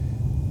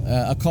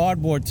 a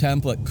cardboard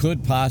template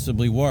could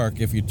possibly work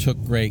if you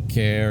took great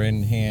care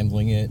in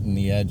handling it and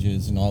the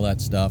edges and all that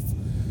stuff.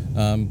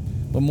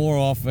 But more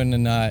often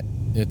than not,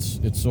 it's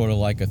sort of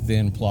like a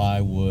thin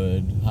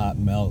plywood, hot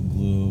melt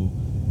glue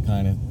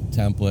kind of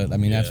template.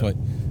 That's what,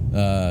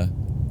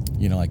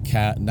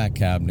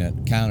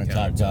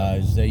 countertop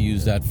guys, they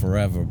used that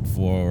forever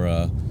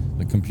before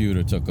the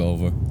computer took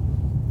over.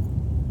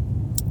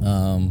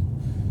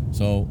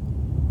 So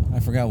I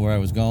forgot where I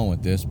was going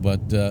with this, but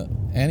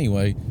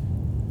anyway,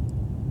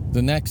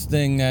 the next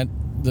thing that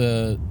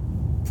the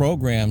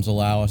programs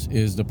allow us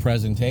is the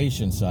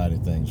presentation side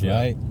of things,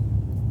 right?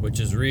 which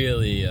is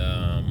really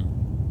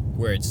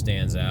where it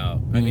stands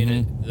out. I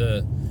mean,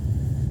 the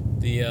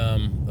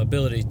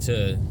ability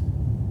to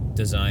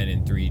design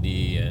in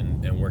 3D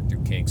and work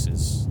through kinks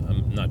is,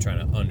 I'm not trying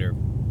to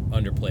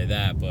underplay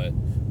that, but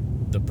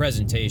the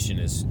presentation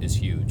is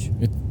huge.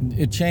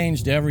 It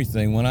changed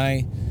everything. When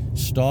I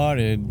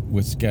started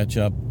with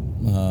SketchUp,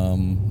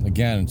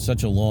 again,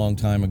 such a long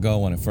time ago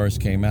when it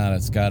first came out,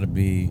 it's got to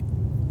be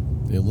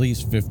at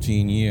least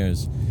 15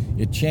 years.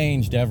 It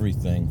changed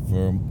everything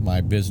for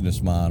my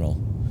business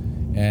model.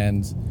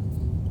 And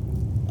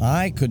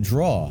I could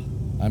draw.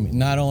 I mean,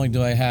 not only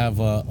do I have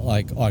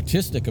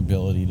artistic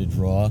ability to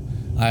draw,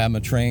 I am a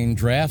trained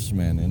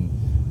draftsman and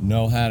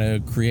know how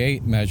to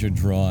create measured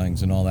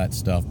drawings and all that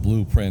stuff,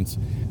 blueprints.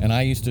 And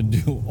I used to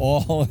do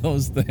all of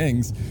those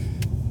things.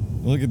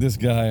 Look at this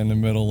guy in the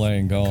middle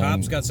lane going.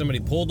 Cops got somebody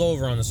pulled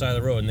over on the side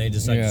of the road and they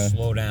decide to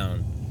slow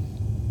down.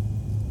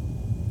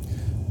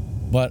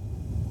 But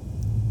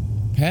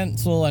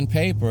pencil and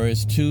paper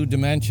is 2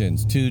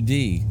 dimensions,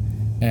 2D.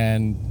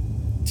 And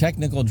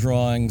technical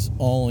drawings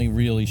only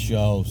really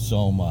show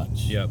so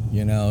much. Yep.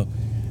 You know,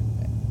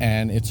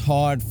 and it's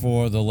hard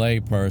for the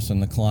layperson,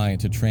 the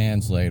client, to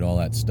translate all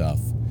that stuff.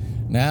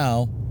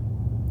 Now,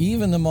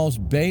 even the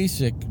most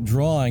basic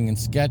drawing in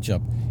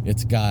SketchUp,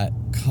 it's got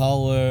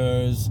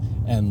colors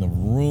and the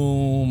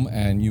room,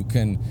 and you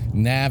can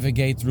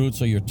navigate through it,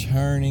 so you're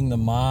turning the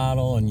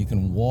model and you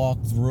can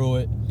walk through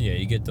it. Yeah,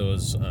 you get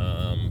those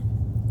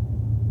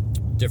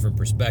different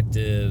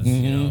perspectives,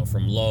 you know,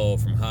 from low,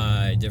 from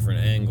high,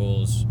 different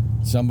angles.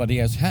 Somebody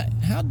asks,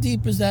 how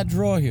deep is that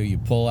drawer here? You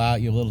pull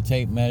out your little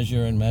tape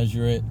measure and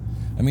measure it.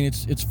 I mean,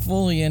 it's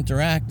fully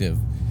interactive.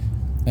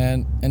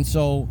 And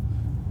so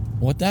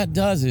what that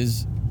does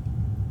is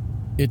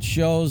it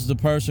shows the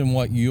person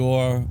what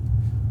you're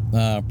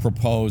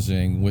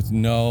proposing with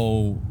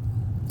no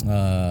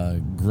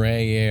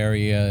gray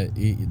area.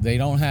 They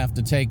don't have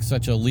to take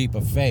such a leap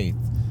of faith.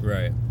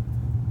 Right.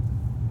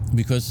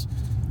 Because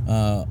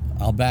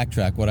I'll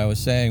backtrack. What I was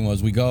saying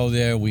was we go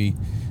there, we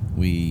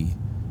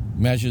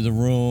measure the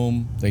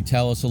room. They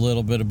tell us a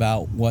little bit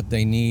about what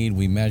they need.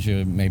 We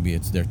measure, maybe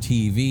it's their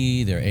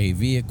TV, their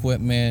AV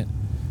equipment.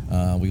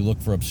 We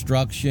look for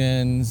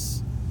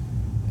obstructions,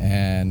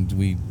 and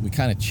we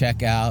kind of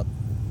check out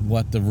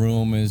what the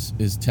room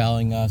is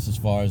telling us as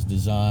far as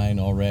design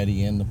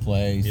already in the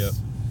place. Yep.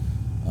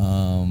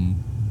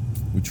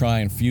 We try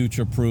and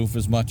future-proof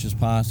as much as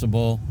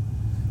possible.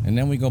 And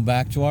then we go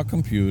back to our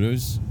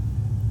computers,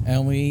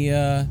 and we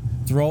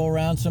throw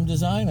around some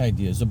design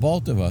ideas, the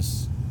both of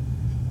us.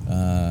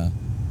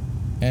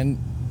 And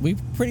we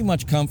pretty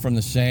much come from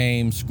the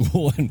same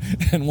school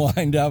and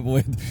wind up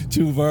with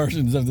 2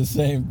 versions of the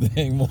same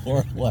thing, more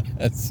or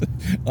less,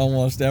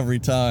 almost every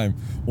time.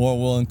 Or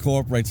we'll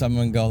incorporate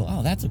something and go,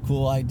 oh, that's a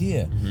cool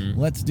idea.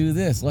 Let's do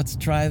this. Let's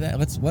try that.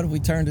 What if we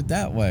turned it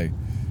that way?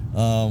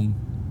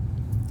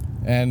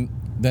 And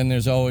then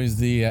there's always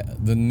the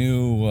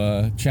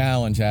new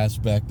challenge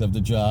aspect of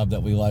the job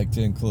that we like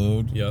to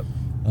include. Yep.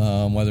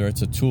 Whether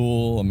it's a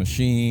tool, a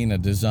machine, a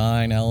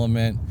design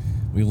element,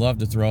 we love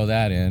to throw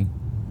that in.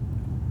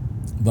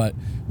 But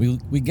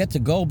we get to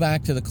go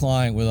back to the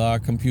client with our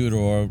computer,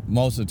 or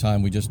most of the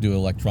time we just do it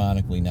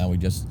electronically. Now we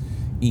just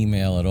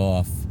email it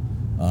off.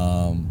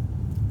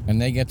 And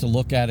they get to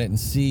look at it and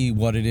see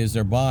what it is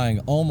they're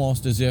buying,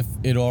 almost as if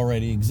it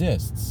already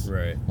exists.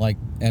 Right.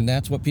 And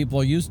that's what people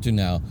are used to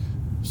now.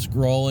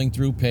 Scrolling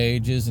through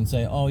pages and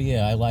say, oh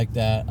yeah, I like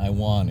that, I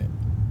want it.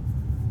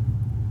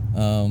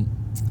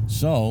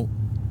 So,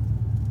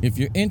 if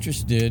you're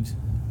interested,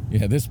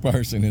 yeah, this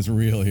person is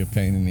really a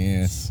pain in the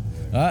ass.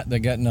 They're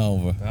getting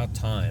over. About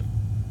time.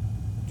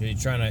 You're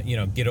trying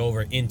to, get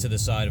over into the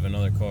side of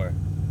another car.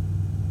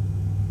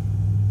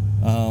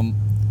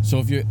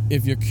 So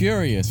if you're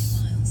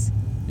curious,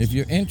 if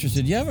you're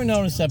interested, you ever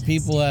notice that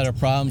people that are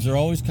problems are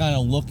always kind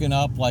of looking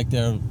up like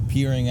they're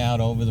peering out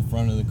over the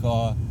front of the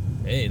car?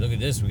 Hey, look at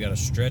this. We got a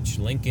stretch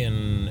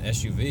Lincoln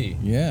SUV.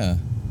 Yeah.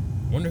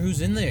 Wonder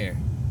who's in there.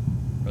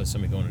 Probably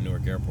somebody going to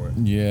Newark Airport.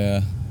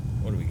 Yeah.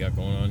 What do we got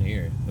going on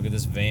here? Look at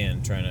this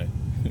van trying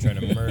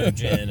to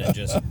merge in and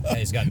just, hey,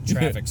 he's got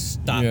traffic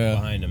stopped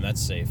behind him.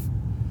 That's safe.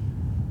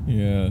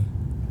 Yeah.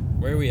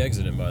 Where are we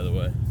exiting, by the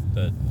way?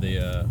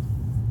 The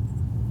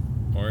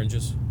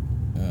oranges?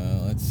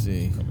 Let's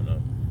see. Coming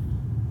up.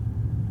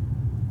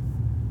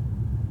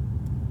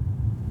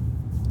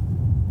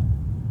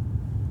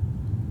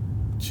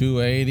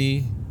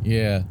 $280.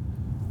 Yeah.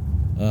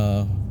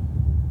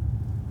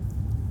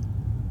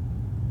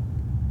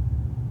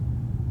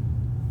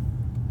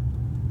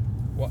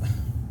 What?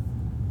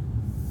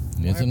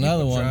 There's Why are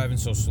another people one. driving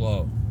so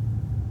slow?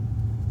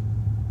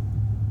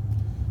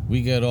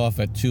 We get off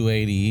at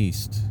 280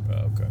 East. Oh,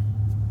 okay.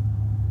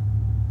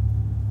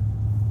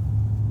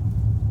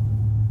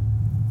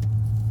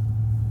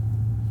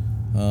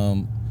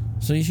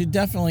 So you should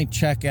definitely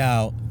check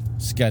out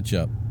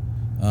SketchUp.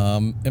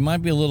 It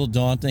might be a little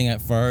daunting at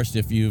first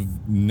if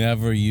you've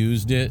never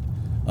used it.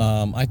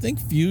 I think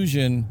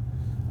Fusion,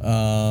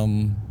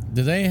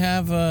 do they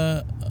have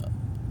I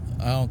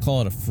don't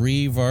call it a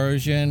free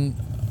version,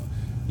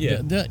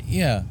 Yeah.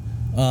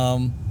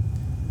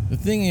 The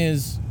thing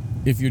is,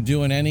 if you're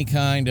doing any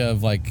kind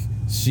of like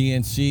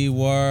CNC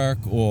work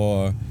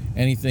or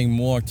anything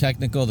more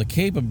technical, the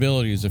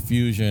capabilities of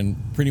Fusion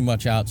pretty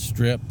much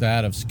outstrip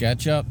that of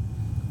SketchUp.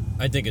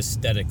 I think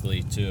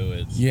aesthetically too,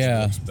 it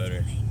looks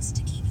better.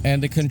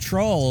 And the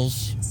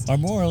controls are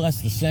more or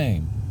less the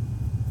same.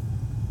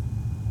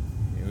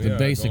 Here we The are,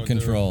 basic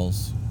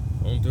controls.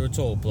 Going through a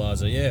toll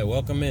plaza. Yeah,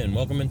 welcome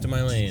into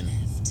my lane,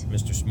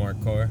 Mr.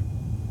 Smart Car.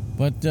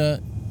 But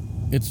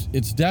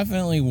it's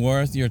definitely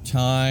worth your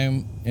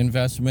time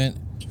investment.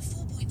 In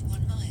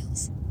 4.1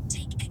 miles,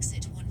 take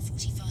exit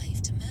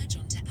 145 to merge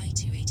onto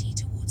I-280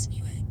 towards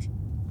Newark.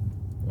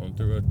 Going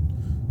through a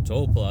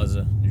toll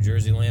plaza, New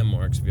Jersey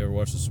landmarks. If you ever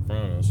watched The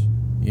Sopranos.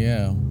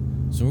 Yeah.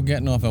 So we're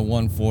getting off at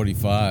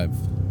 145.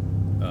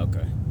 Okay.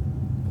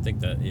 I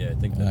think that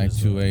is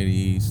I-280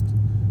 East.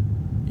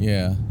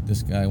 Yeah,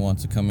 this guy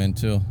wants to come in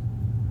too.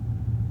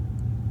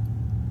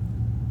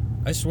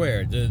 I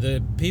swear,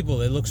 the people,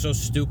 they look so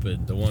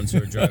stupid, the ones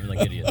who are driving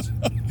like idiots.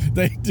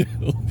 They do.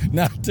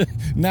 Not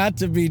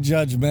to be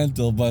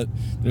judgmental, but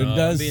there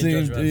does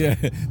seem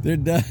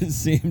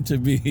to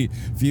be a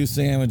few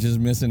sandwiches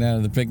missing out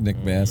of the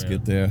picnic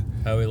basket there.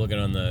 How are we looking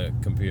on the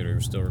computer?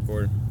 We're still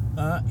recording?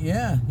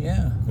 Yeah.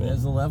 Cool.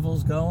 There's the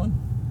levels going.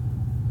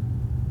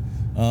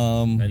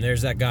 And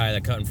there's that guy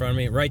that cut in front of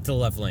me, right to the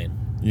left lane.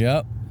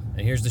 Yep.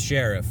 And here's the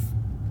sheriff.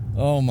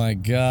 Oh my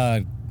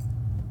God.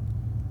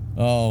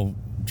 Oh,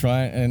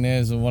 and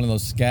there's one of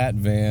those scat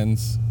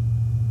vans.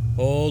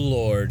 Oh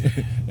Lord.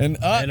 and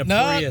a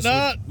Prius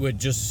with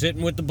just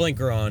sitting with the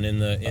blinker on in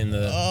the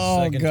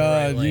second to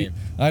right lane.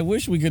 I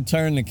wish we could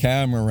turn the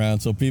camera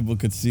around so people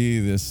could see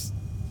this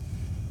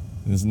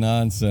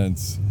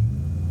nonsense.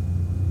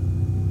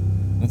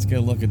 Let's get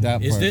a look at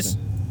that person.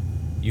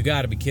 You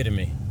got to be kidding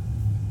me.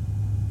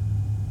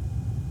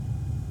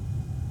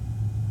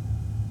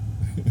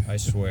 I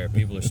swear,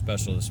 people are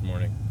special this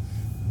morning.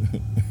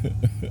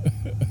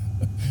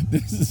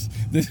 This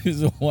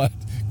is what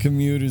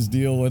commuters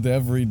deal with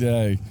every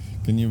day.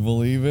 Can you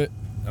believe it?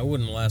 I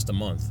wouldn't last a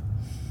month.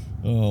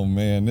 Oh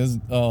man,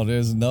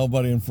 there's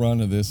nobody in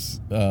front of this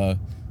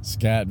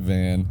scat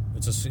van.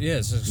 It's a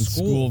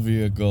school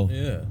vehicle.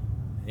 Yeah,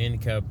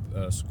 handicap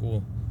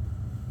school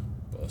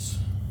bus.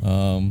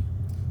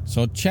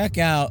 So check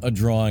out a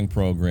drawing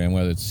program,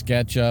 whether it's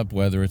SketchUp,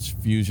 whether it's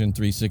Fusion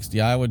 360.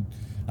 I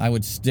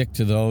would stick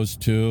to those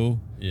two.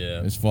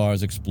 Yeah. As far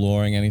as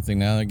exploring anything,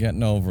 now they're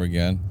getting over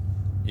again.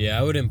 Yeah,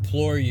 I would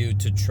implore you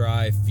to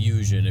try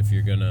Fusion if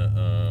you're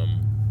gonna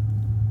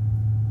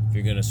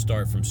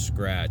start from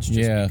scratch.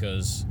 Just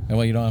because. That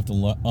way you don't have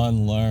to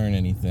unlearn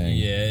anything.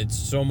 Yeah, it's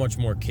so much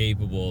more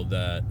capable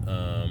that,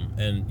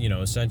 and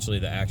essentially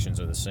the actions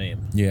are the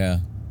same. Yeah.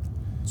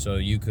 So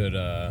you could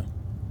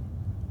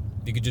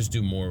just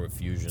do more with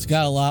Fusion. It's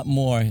got a lot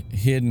more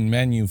hidden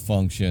menu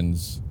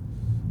functions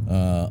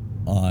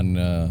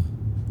on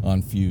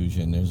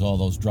Fusion. There's all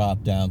those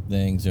drop-down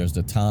things. There's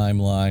the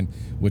timeline,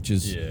 which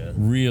is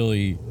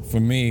really, for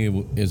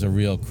me, is a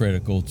real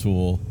critical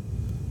tool.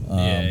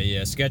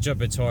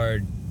 SketchUp, it's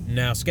hard.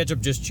 Now,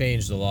 SketchUp just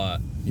changed a lot.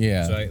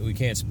 Yeah. So we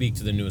can't speak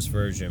to the newest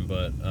version,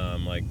 but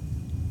like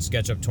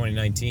SketchUp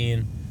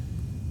 2019,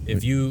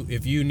 if you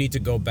need to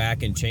go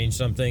back and change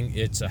something,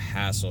 it's a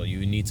hassle.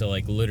 You need to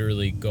like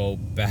literally go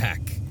back.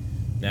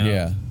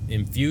 Now,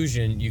 in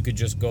Fusion, you could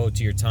just go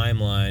to your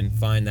timeline,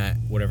 find that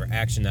whatever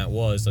action that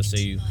was. Let's say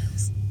you.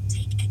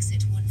 Take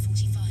exit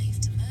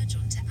 145 to merge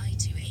onto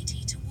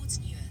I-280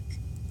 towards Newark.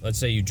 Let's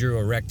say you drew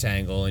a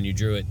rectangle and you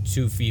drew it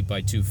 2 feet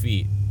by 2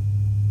 feet,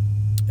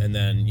 and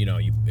then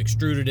you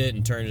extruded it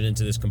and turned it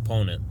into this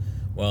component.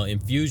 Well, in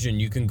Fusion,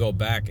 you can go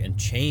back and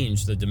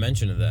change the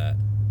dimension of that,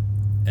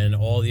 and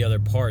all the other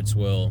parts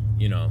will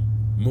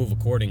move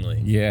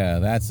accordingly. Yeah,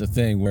 that's the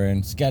thing. Where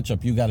in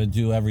SketchUp, you got to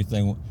do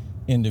everything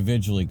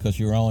individually because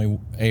you're only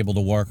able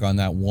to work on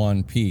that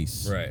one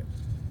piece. Right.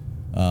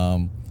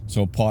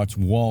 So parts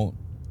won't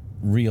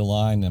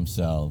realign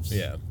themselves.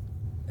 Yeah.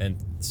 And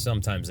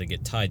sometimes they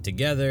get tied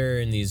together,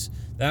 and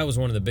that was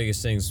one of the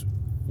biggest things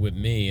with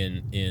me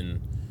in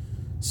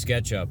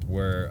SketchUp,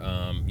 where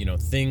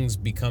things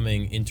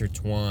becoming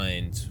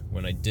intertwined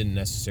when I didn't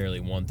necessarily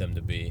want them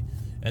to be.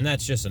 And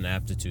that's just an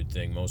aptitude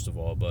thing most of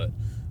all, but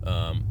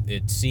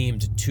it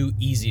seemed too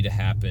easy to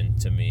happen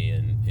to me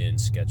in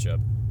SketchUp.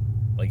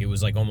 Like it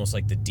was like almost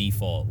like the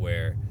default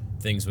where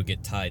things would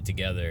get tied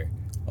together.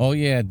 Oh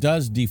yeah, it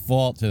does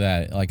default to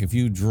that. Like if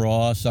you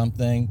draw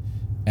something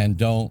and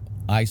don't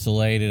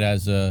isolate it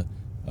as a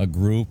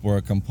group or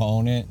a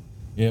component,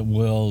 it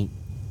will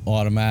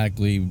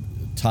automatically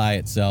tie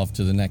itself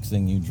to the next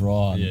thing you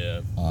draw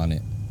on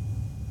it.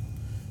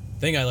 The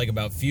thing I like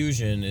about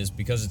Fusion is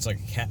because it's like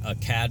a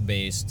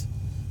CAD-based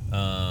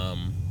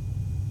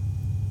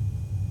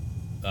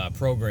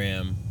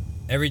program,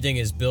 everything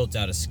is built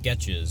out of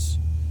sketches.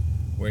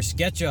 Where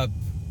SketchUp,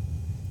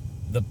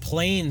 the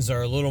planes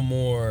are a little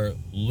more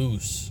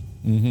loose.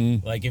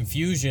 Mm-hmm. Like in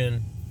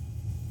Fusion,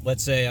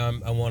 let's say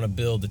I want to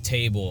build a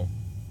table.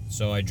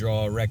 So I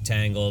draw a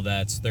rectangle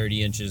that's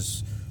 30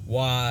 inches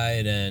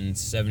wide and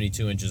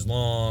 72 inches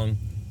long,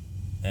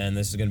 and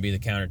this is going to be the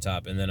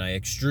countertop. And then I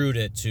extrude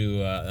it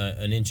to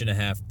an 1.5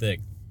 inches thick.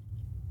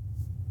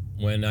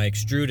 When I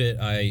extrude it,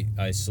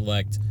 I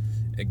select,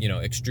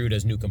 extrude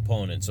as new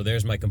component. So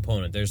there's my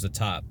component. There's the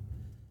top.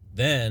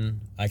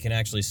 Then I can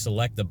actually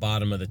select the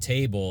bottom of the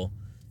table,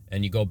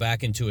 and you go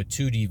back into a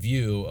 2D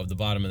view of the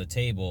bottom of the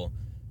table,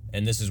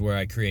 and this is where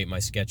I create my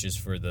sketches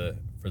for the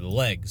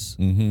legs,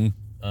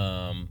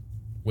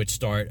 which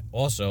start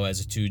also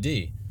as a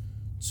 2D.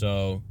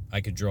 So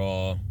I could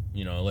draw,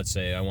 let's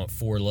say I want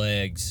 4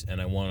 legs, and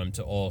I want them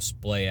to all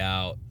splay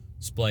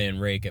and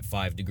rake at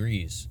 5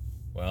 degrees.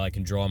 Well, I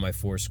can draw my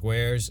 4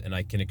 squares, and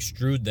I can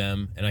extrude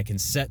them, and I can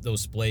set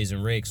those splays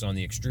and rakes on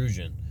the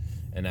extrusion.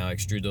 And now I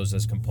extrude those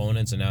as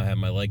components, and now I have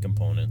my leg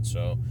component.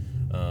 So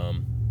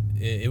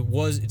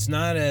it's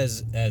not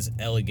as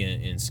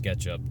elegant in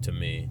SketchUp to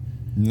me.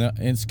 No,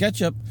 in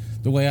SketchUp,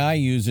 the way I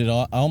use it,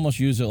 I almost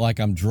use it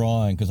like I'm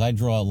drawing, because I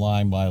draw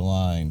line by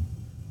line,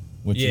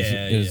 which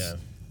is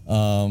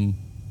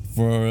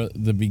for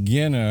the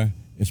beginner,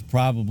 is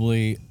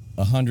probably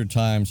 100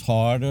 times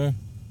harder.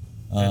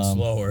 And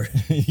slower.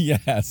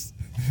 Yes.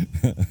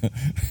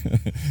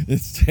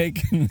 It's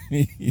taken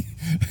me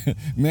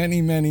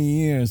many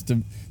years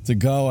to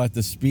go at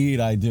the speed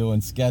I do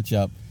in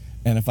SketchUp,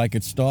 and if I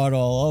could start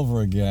all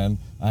over again,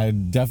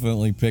 I'd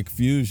definitely pick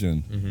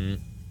Fusion. Mm-hmm.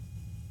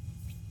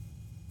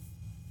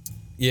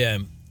 Yeah,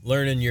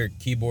 learning your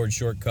keyboard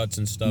shortcuts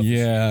and stuff.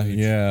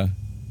 Yeah.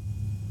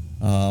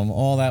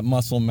 All that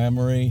muscle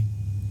memory.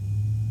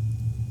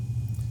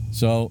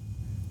 So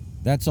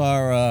that's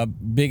our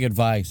big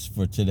advice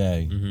for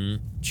today. Mm-hmm.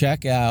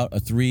 Check out a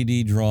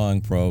 3D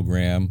drawing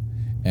program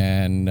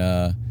and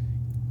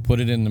put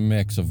it in the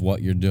mix of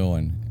what you're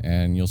doing,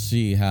 and you'll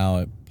see how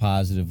it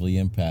positively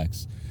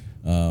impacts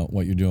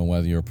what you're doing,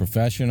 whether you're a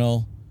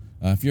professional.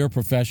 If you're a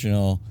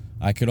professional,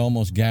 I could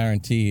almost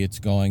guarantee it's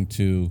going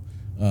to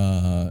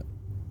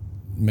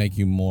make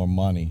you more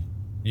money.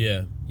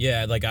 Yeah.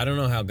 Like, I don't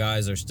know how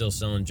guys are still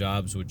selling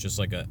jobs with just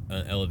like an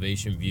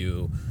elevation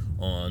view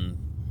on,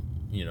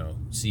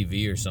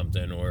 CV or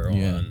something,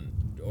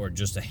 or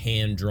just a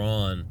hand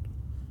drawn.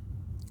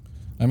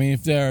 I mean,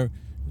 if they're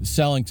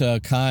selling to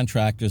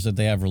contractors that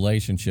they have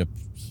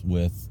relationships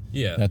with,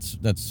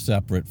 that's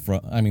separate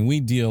from. I mean, we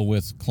deal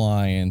with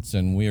clients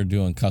and we're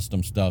doing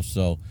custom stuff,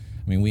 so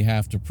I mean, we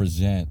have to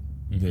present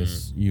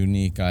this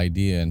unique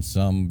idea and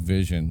some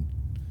vision.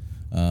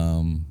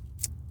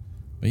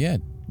 But yeah,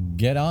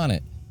 get on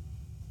it.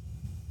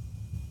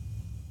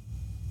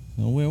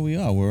 So where we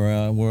are,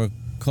 we're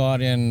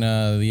caught in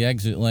the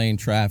exit lane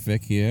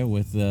traffic here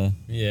with.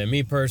 Yeah,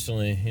 me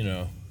personally,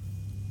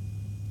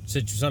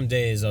 some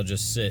days I'll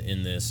just sit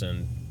in this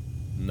and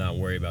not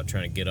worry about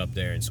trying to get up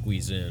there and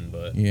squeeze in.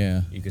 But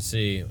yeah, you can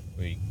see,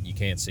 you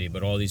can't see,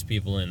 but all these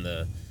people in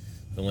the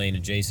lane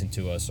adjacent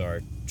to us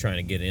are trying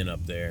to get in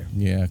up there.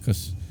 Yeah,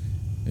 because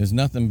there's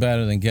nothing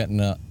better than getting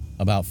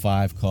about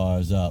 5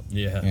 cars up.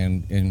 Yeah.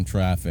 And in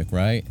traffic,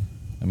 right?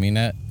 I mean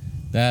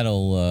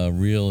that'll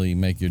really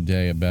make your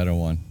day a better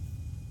one.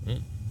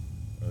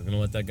 I was gonna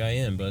let that guy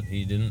in, but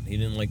he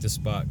didn't like the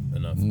spot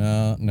enough.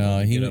 No,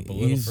 he get up a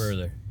little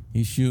further.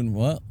 He's shooting.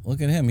 Well,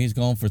 look at him. He's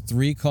going for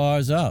 3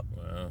 cars up.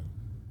 Wow,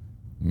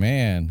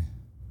 man.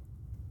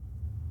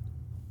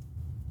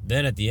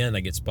 Then at the end,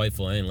 I get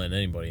spiteful. I ain't letting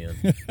anybody in.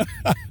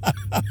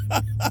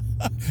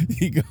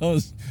 He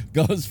goes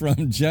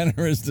from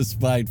generous to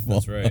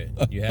spiteful. That's right.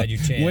 You had your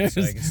chance.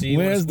 I can see you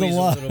want to squeeze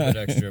a little bit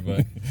extra,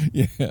 but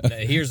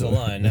here's the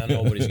line. Now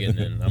nobody's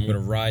getting in. I'm going to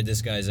ride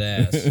this guy's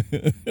ass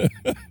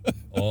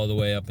all the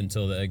way up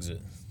until the exit.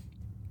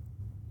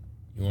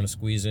 You want to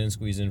squeeze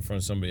in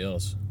front of somebody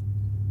else.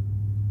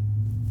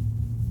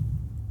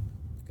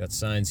 Got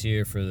signs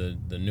here for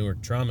the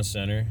Newark Trauma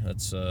Center.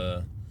 That's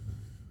the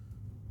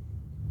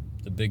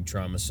big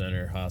trauma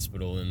center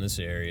hospital in this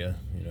area.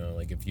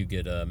 Like if you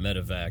get a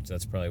medevac,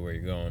 that's probably where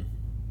you're going.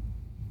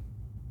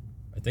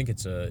 I think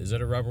it's is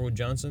that a Robert Wood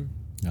Johnson?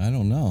 I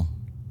don't know.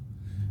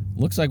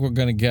 Looks like we're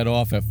going to get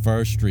off at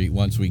First Street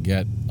once we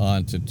get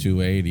onto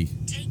 280.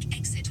 Take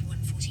exit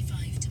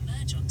 145 to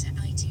merge onto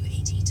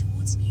I-280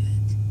 towards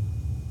Newark.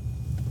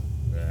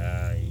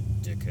 Ah, you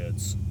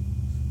dickheads.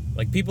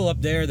 Like people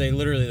up there,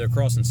 they're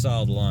crossing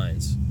solid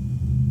lines.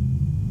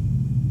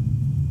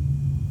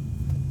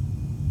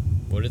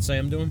 What did it say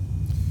I'm doing?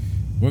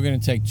 We're going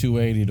to take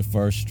 280 to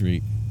First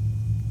Street.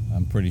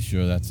 I'm pretty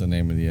sure that's the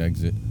name of the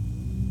exit.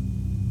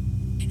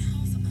 In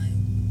half a mile,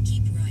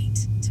 keep right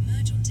to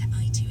merge onto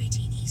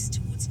I-280 east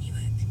towards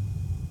Newark.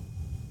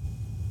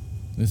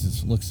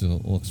 This looks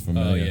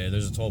familiar. Oh yeah,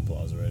 there's a toll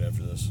plaza right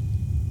after this.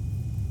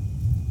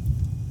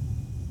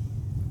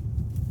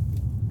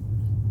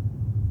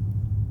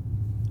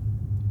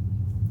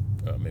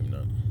 Oh, maybe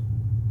not.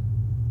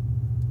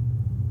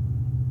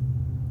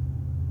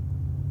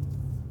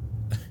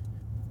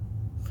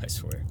 I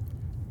swear.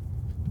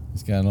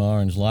 He's got an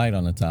orange light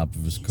on the top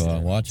of his car.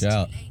 Watch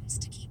out. 2 lanes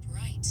to keep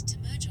right to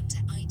merge onto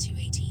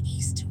I-280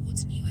 east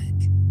towards Newark.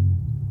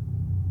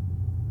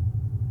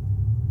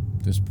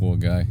 This poor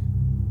guy.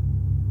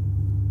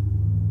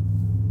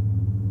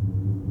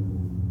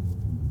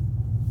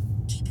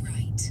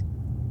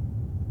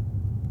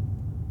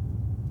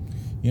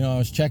 You know, I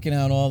was checking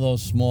out all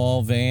those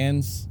small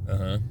vans.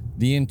 Uh-huh.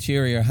 The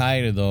interior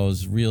height of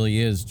those really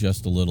is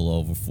just a little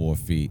over 4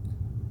 feet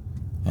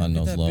on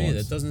those low ones.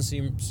 That doesn't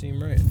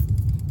seem right.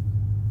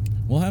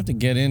 We'll have to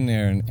get in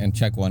there and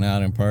check one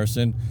out in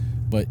person.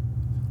 But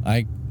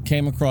I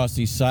came across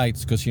these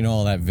sites because, you know,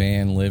 all that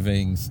van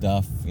living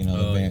stuff. You know,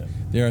 the van. Yeah.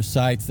 There are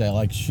sites that,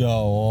 like, show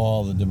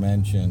all the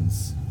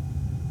dimensions.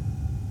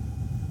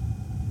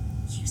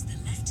 Use the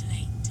left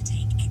lane to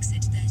take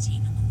exit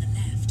 13 on the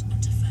left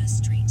onto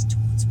First Street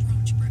towards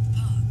Branchbrook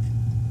Park.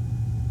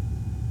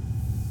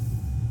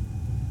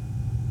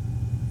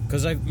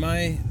 Because I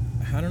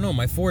don't know,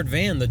 my Ford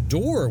van, the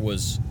door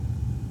was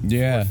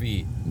 4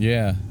 feet.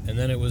 Yeah. And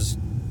then it was,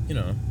 you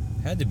know,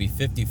 had to be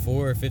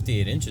 54 or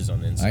 58 inches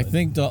on the inside. I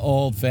think the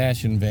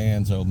old-fashioned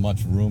vans are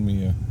much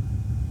roomier.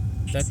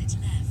 That Exit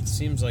left.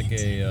 seems like then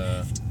turn a...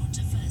 left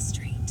onto First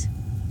Street.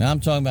 Now I'm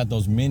talking about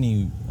those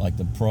mini, like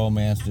the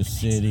ProMaster At the next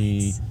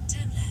City. lights,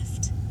 turn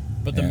left.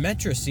 But the Yeah.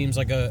 Metro seems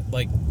like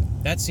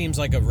that seems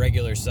like a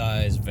regular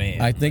size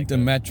van. I think the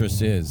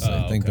Metris is.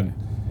 I think okay.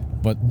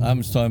 but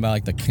I'm just talking about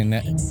like the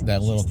Connect,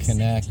 that little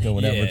Connect or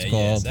whatever it's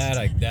called. that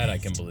I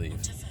can believe.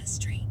 Onto First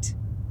Street.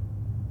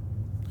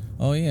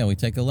 Oh yeah, we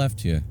take a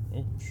left here.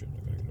 Oh shit! I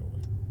gotta get over.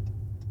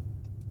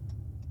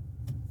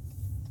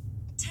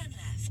 Turn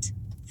left,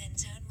 then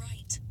turn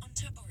right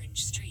onto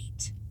Orange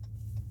Street.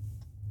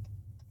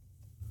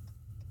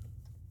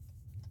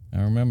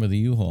 I remember the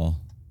U-Haul.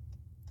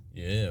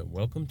 Yeah,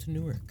 welcome to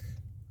Newark.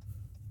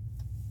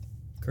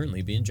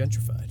 Currently being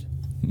gentrified.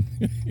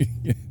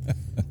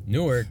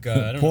 Newark, I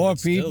don't know. Poor if it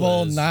still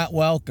people is. not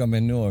welcome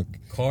in Newark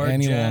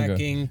any longer.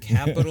 Carjacking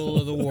capital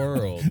of the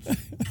world.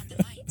 At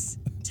the lights,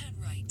 turn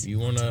right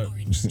You onto wanna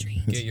Orange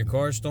Street. get your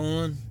car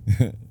stolen?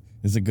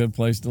 It's a good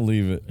place to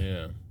leave it.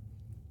 Yeah.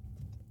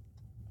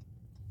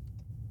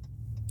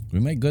 We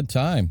make good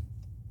time.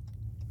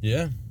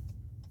 Yeah.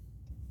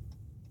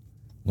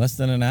 Less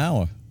than an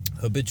hour.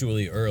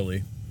 Habitually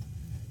early.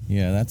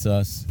 Yeah, that's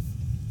us.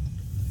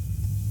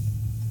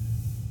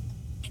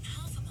 In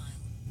half a mile,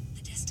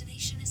 the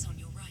destination is on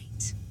your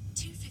right.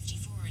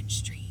 254 Orange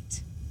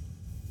Street.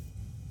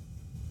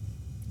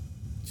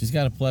 She's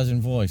got a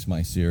pleasant voice,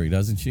 my Siri,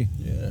 doesn't she?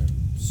 Yeah.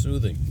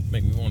 Soothing.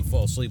 Make me want to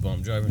fall asleep while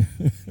I'm driving.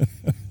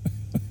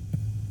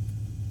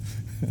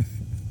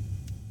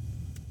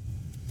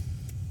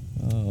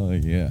 Oh,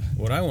 yeah.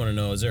 What I want to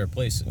know is there a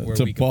place where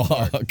To we can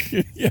park?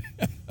 yeah.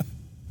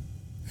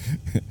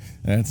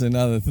 That's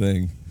another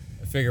thing.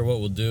 I figure what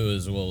we'll do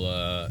is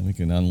we'll We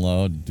can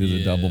unload, do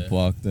the double Yeah.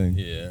 park thing.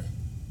 yeah.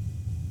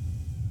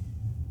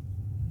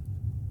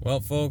 Well,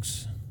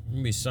 folks, I'm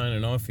gonna be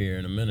signing off here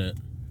in a minute.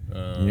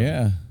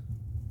 Yeah.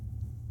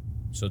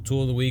 So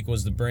tool of the week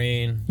was the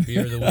brain.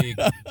 Beer of the week.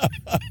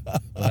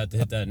 We'll have to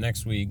hit that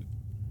next week.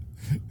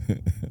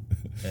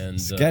 And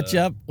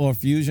SketchUp or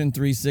Fusion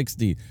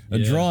 360, a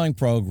yeah. drawing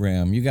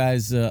program. You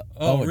guys owe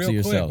it real to quick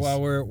yourselves.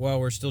 while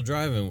we're still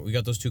driving, we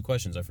got those 2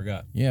 questions. I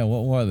forgot. Yeah,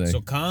 what were they? So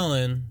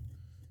Colin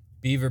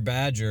Beaver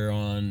Badger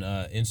on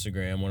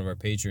Instagram, one of our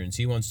patrons,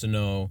 he wants to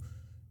know,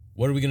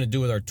 what are we going to do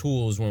with our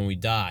tools when we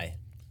die?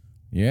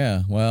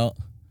 Yeah, well,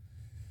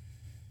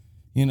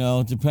 you know,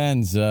 it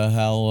depends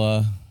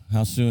how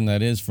soon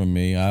that is from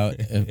me.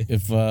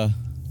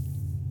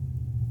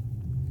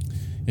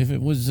 If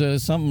it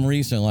was something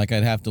recent, like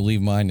I'd have to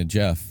leave mine to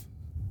Jeff,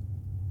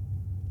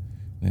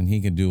 and he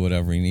can do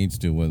whatever he needs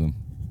to with them.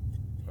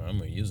 I'm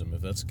going to use them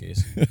if that's the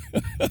case.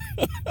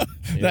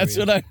 That's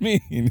what I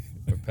mean.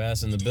 We're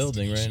passing the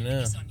building right now.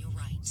 Is on your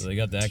right. So they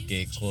got that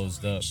gate 254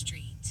 closed up. Orange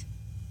Street.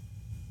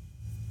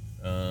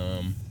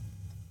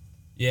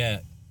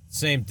 Yeah,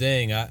 same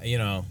thing.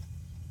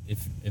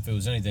 If it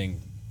was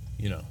anything,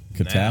 now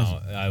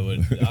Catastrophe. I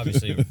would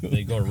obviously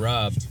they go to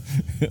Rob.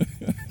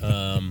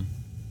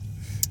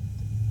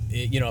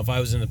 If I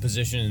was in the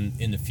position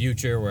in the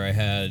future where I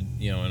had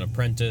an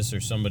apprentice or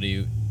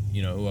somebody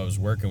who I was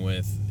working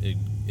with,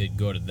 it'd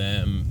go to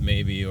them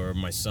maybe, or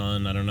my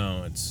son. I don't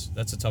know.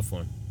 That's a tough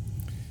one.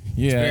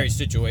 Yeah. It's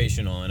very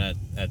situational, and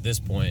at this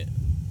point,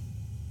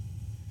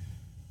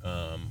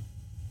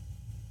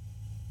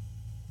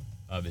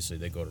 obviously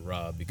they go to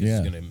Rob because he's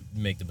going to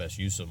make the best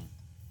use of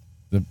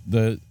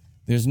them.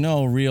 There's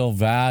no real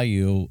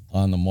value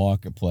on the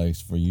marketplace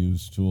for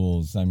used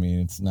tools. I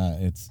mean,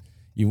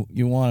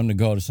 you want them to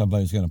go to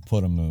somebody who's going to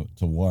put them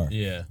to work.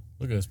 Yeah,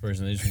 look at this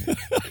person. They just,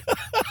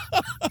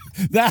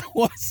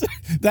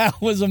 That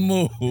was a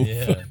move.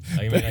 yeah,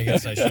 I mean, I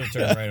guess I should have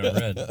turned right on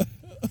red.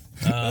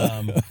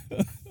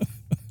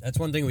 That's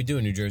one thing we do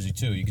in New Jersey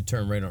too. You can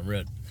turn right on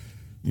red.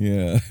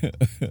 Yeah.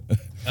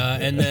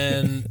 And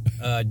then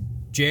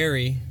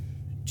Jerry,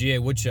 GA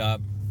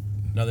Woodshop,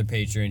 another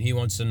patron, he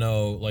wants to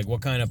know, like,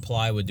 what kind of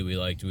plywood do we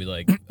like? Do we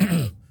like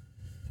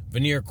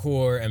veneer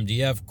core,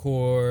 MDF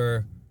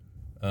core,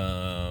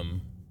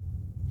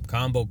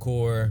 combo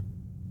core,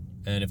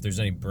 and if there's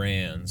any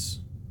brands?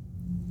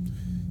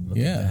 Look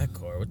at that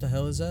car. What the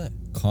hell is that?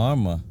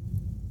 Karma.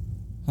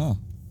 Huh.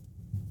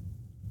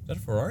 Is that a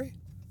Ferrari?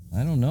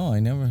 I don't know. I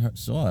never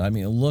saw it. I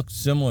mean, it looked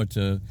similar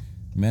to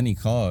many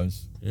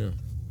cars. Yeah.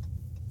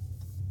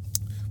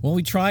 Well,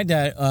 we tried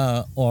that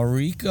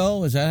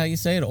Orico. Is that how you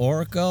say it?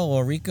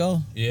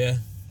 Orico? Yeah.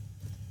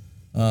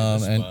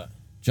 And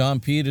John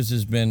Peters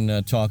has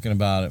been talking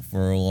about it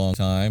for a long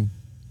time.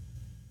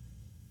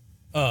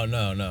 Oh,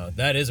 no.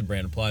 That is a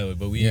brand of plywood,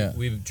 but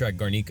we've tried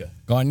Garnica.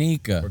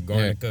 Garnica. Or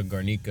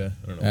Garnica.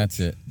 I don't know. That's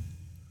it.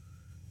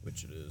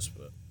 Which it is,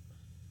 but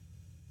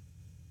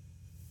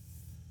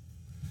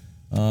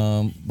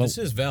But this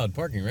is valid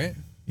parking, right?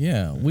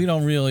 yeah,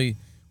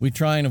 we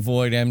try and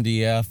avoid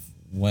MDF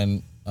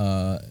when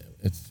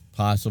it's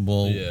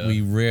possible. Yeah.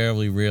 We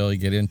rarely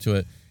get into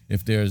it.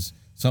 If there's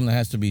something that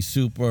has to be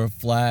super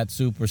flat,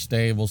 super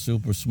stable,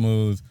 super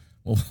smooth,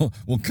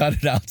 we'll cut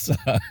it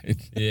outside.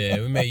 Yeah,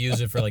 we may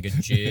use it for like a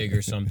jig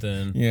or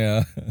something.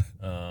 Yeah.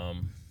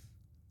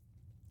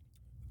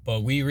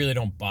 But we really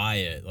don't buy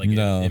it. Like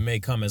No. it may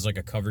come as like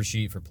a cover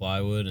sheet for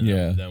plywood, and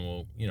Yeah. then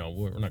we'll,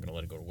 we're not gonna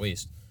let it go to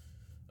waste.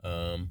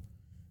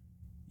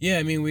 Yeah,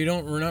 I mean, we're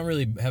not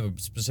really have a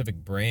specific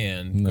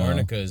brand. No.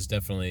 Garnica is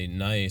definitely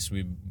nice.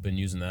 We've been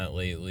using that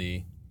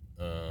lately.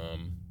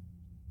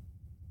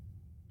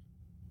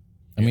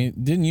 I mean,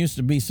 it didn't used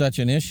to be such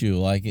an issue.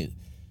 Like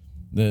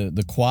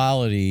the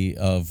quality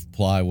of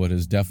plywood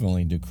has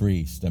definitely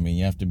decreased. I mean,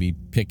 you have to be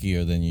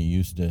pickier than you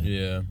used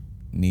to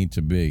need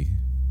to be.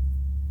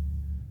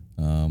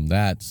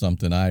 That's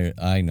something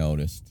I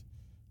noticed.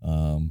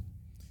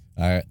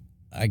 I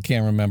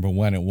can't remember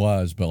when it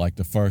was, but like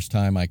the first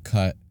time I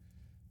cut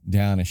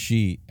down a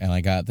sheet and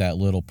I got that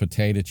little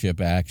potato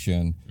chip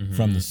action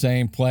from the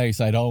same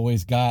place I'd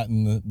always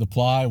gotten the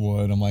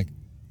plywood. I'm like,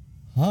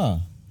 huh.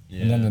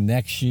 Yeah. And then the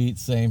next sheet,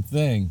 same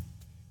thing.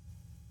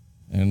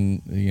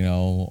 And,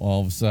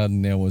 all of a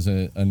sudden there was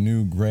a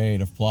new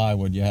grade of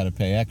plywood you had to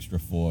pay extra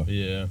for.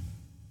 Yeah.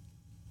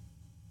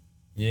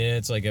 Yeah,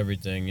 it's like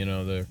everything,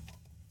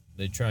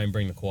 they try and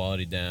bring the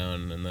quality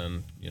down, and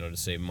then, to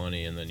save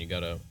money, and then you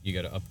gotta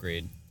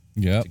upgrade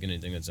Yep. to get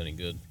anything that's any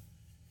good.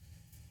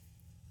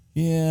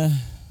 Yeah.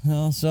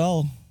 Well,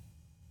 so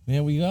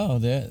there we go.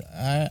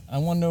 I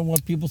wonder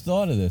what people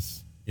thought of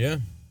this. Yeah,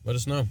 let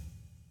us know.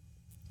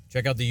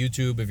 Check out the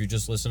YouTube if you're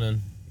just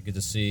listening. You get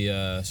to see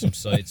some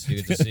sights.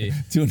 You get to see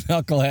Two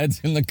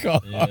knuckleheads in the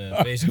car.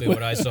 yeah, basically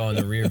what I saw in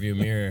the rearview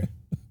mirror.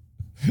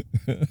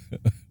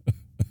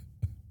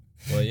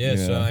 Well, yeah,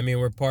 so I mean,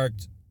 we're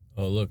parked.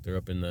 Oh, look, they're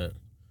up on that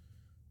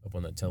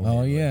tailgate.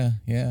 Oh yeah.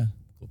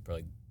 We'll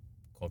probably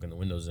caulking the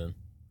windows in.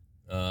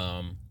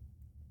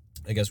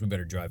 I guess we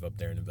better drive up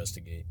there and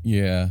investigate.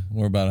 Yeah,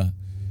 we're about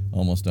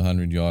almost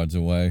 100 yards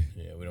away.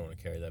 Yeah, we don't want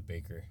to carry that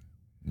baker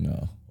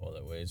No. all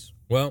that ways.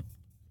 Well,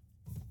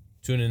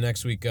 tune in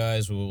next week,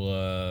 guys.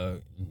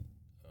 I'm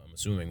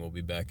assuming we'll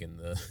be back in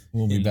the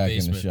We'll be back in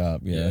the basement.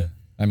 shop, yeah.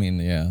 I mean,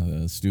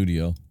 the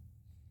studio.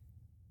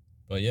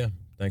 But yeah,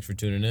 thanks for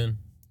tuning in.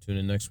 Tune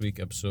in next week,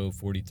 episode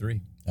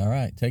 43. All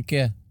right, take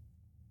care.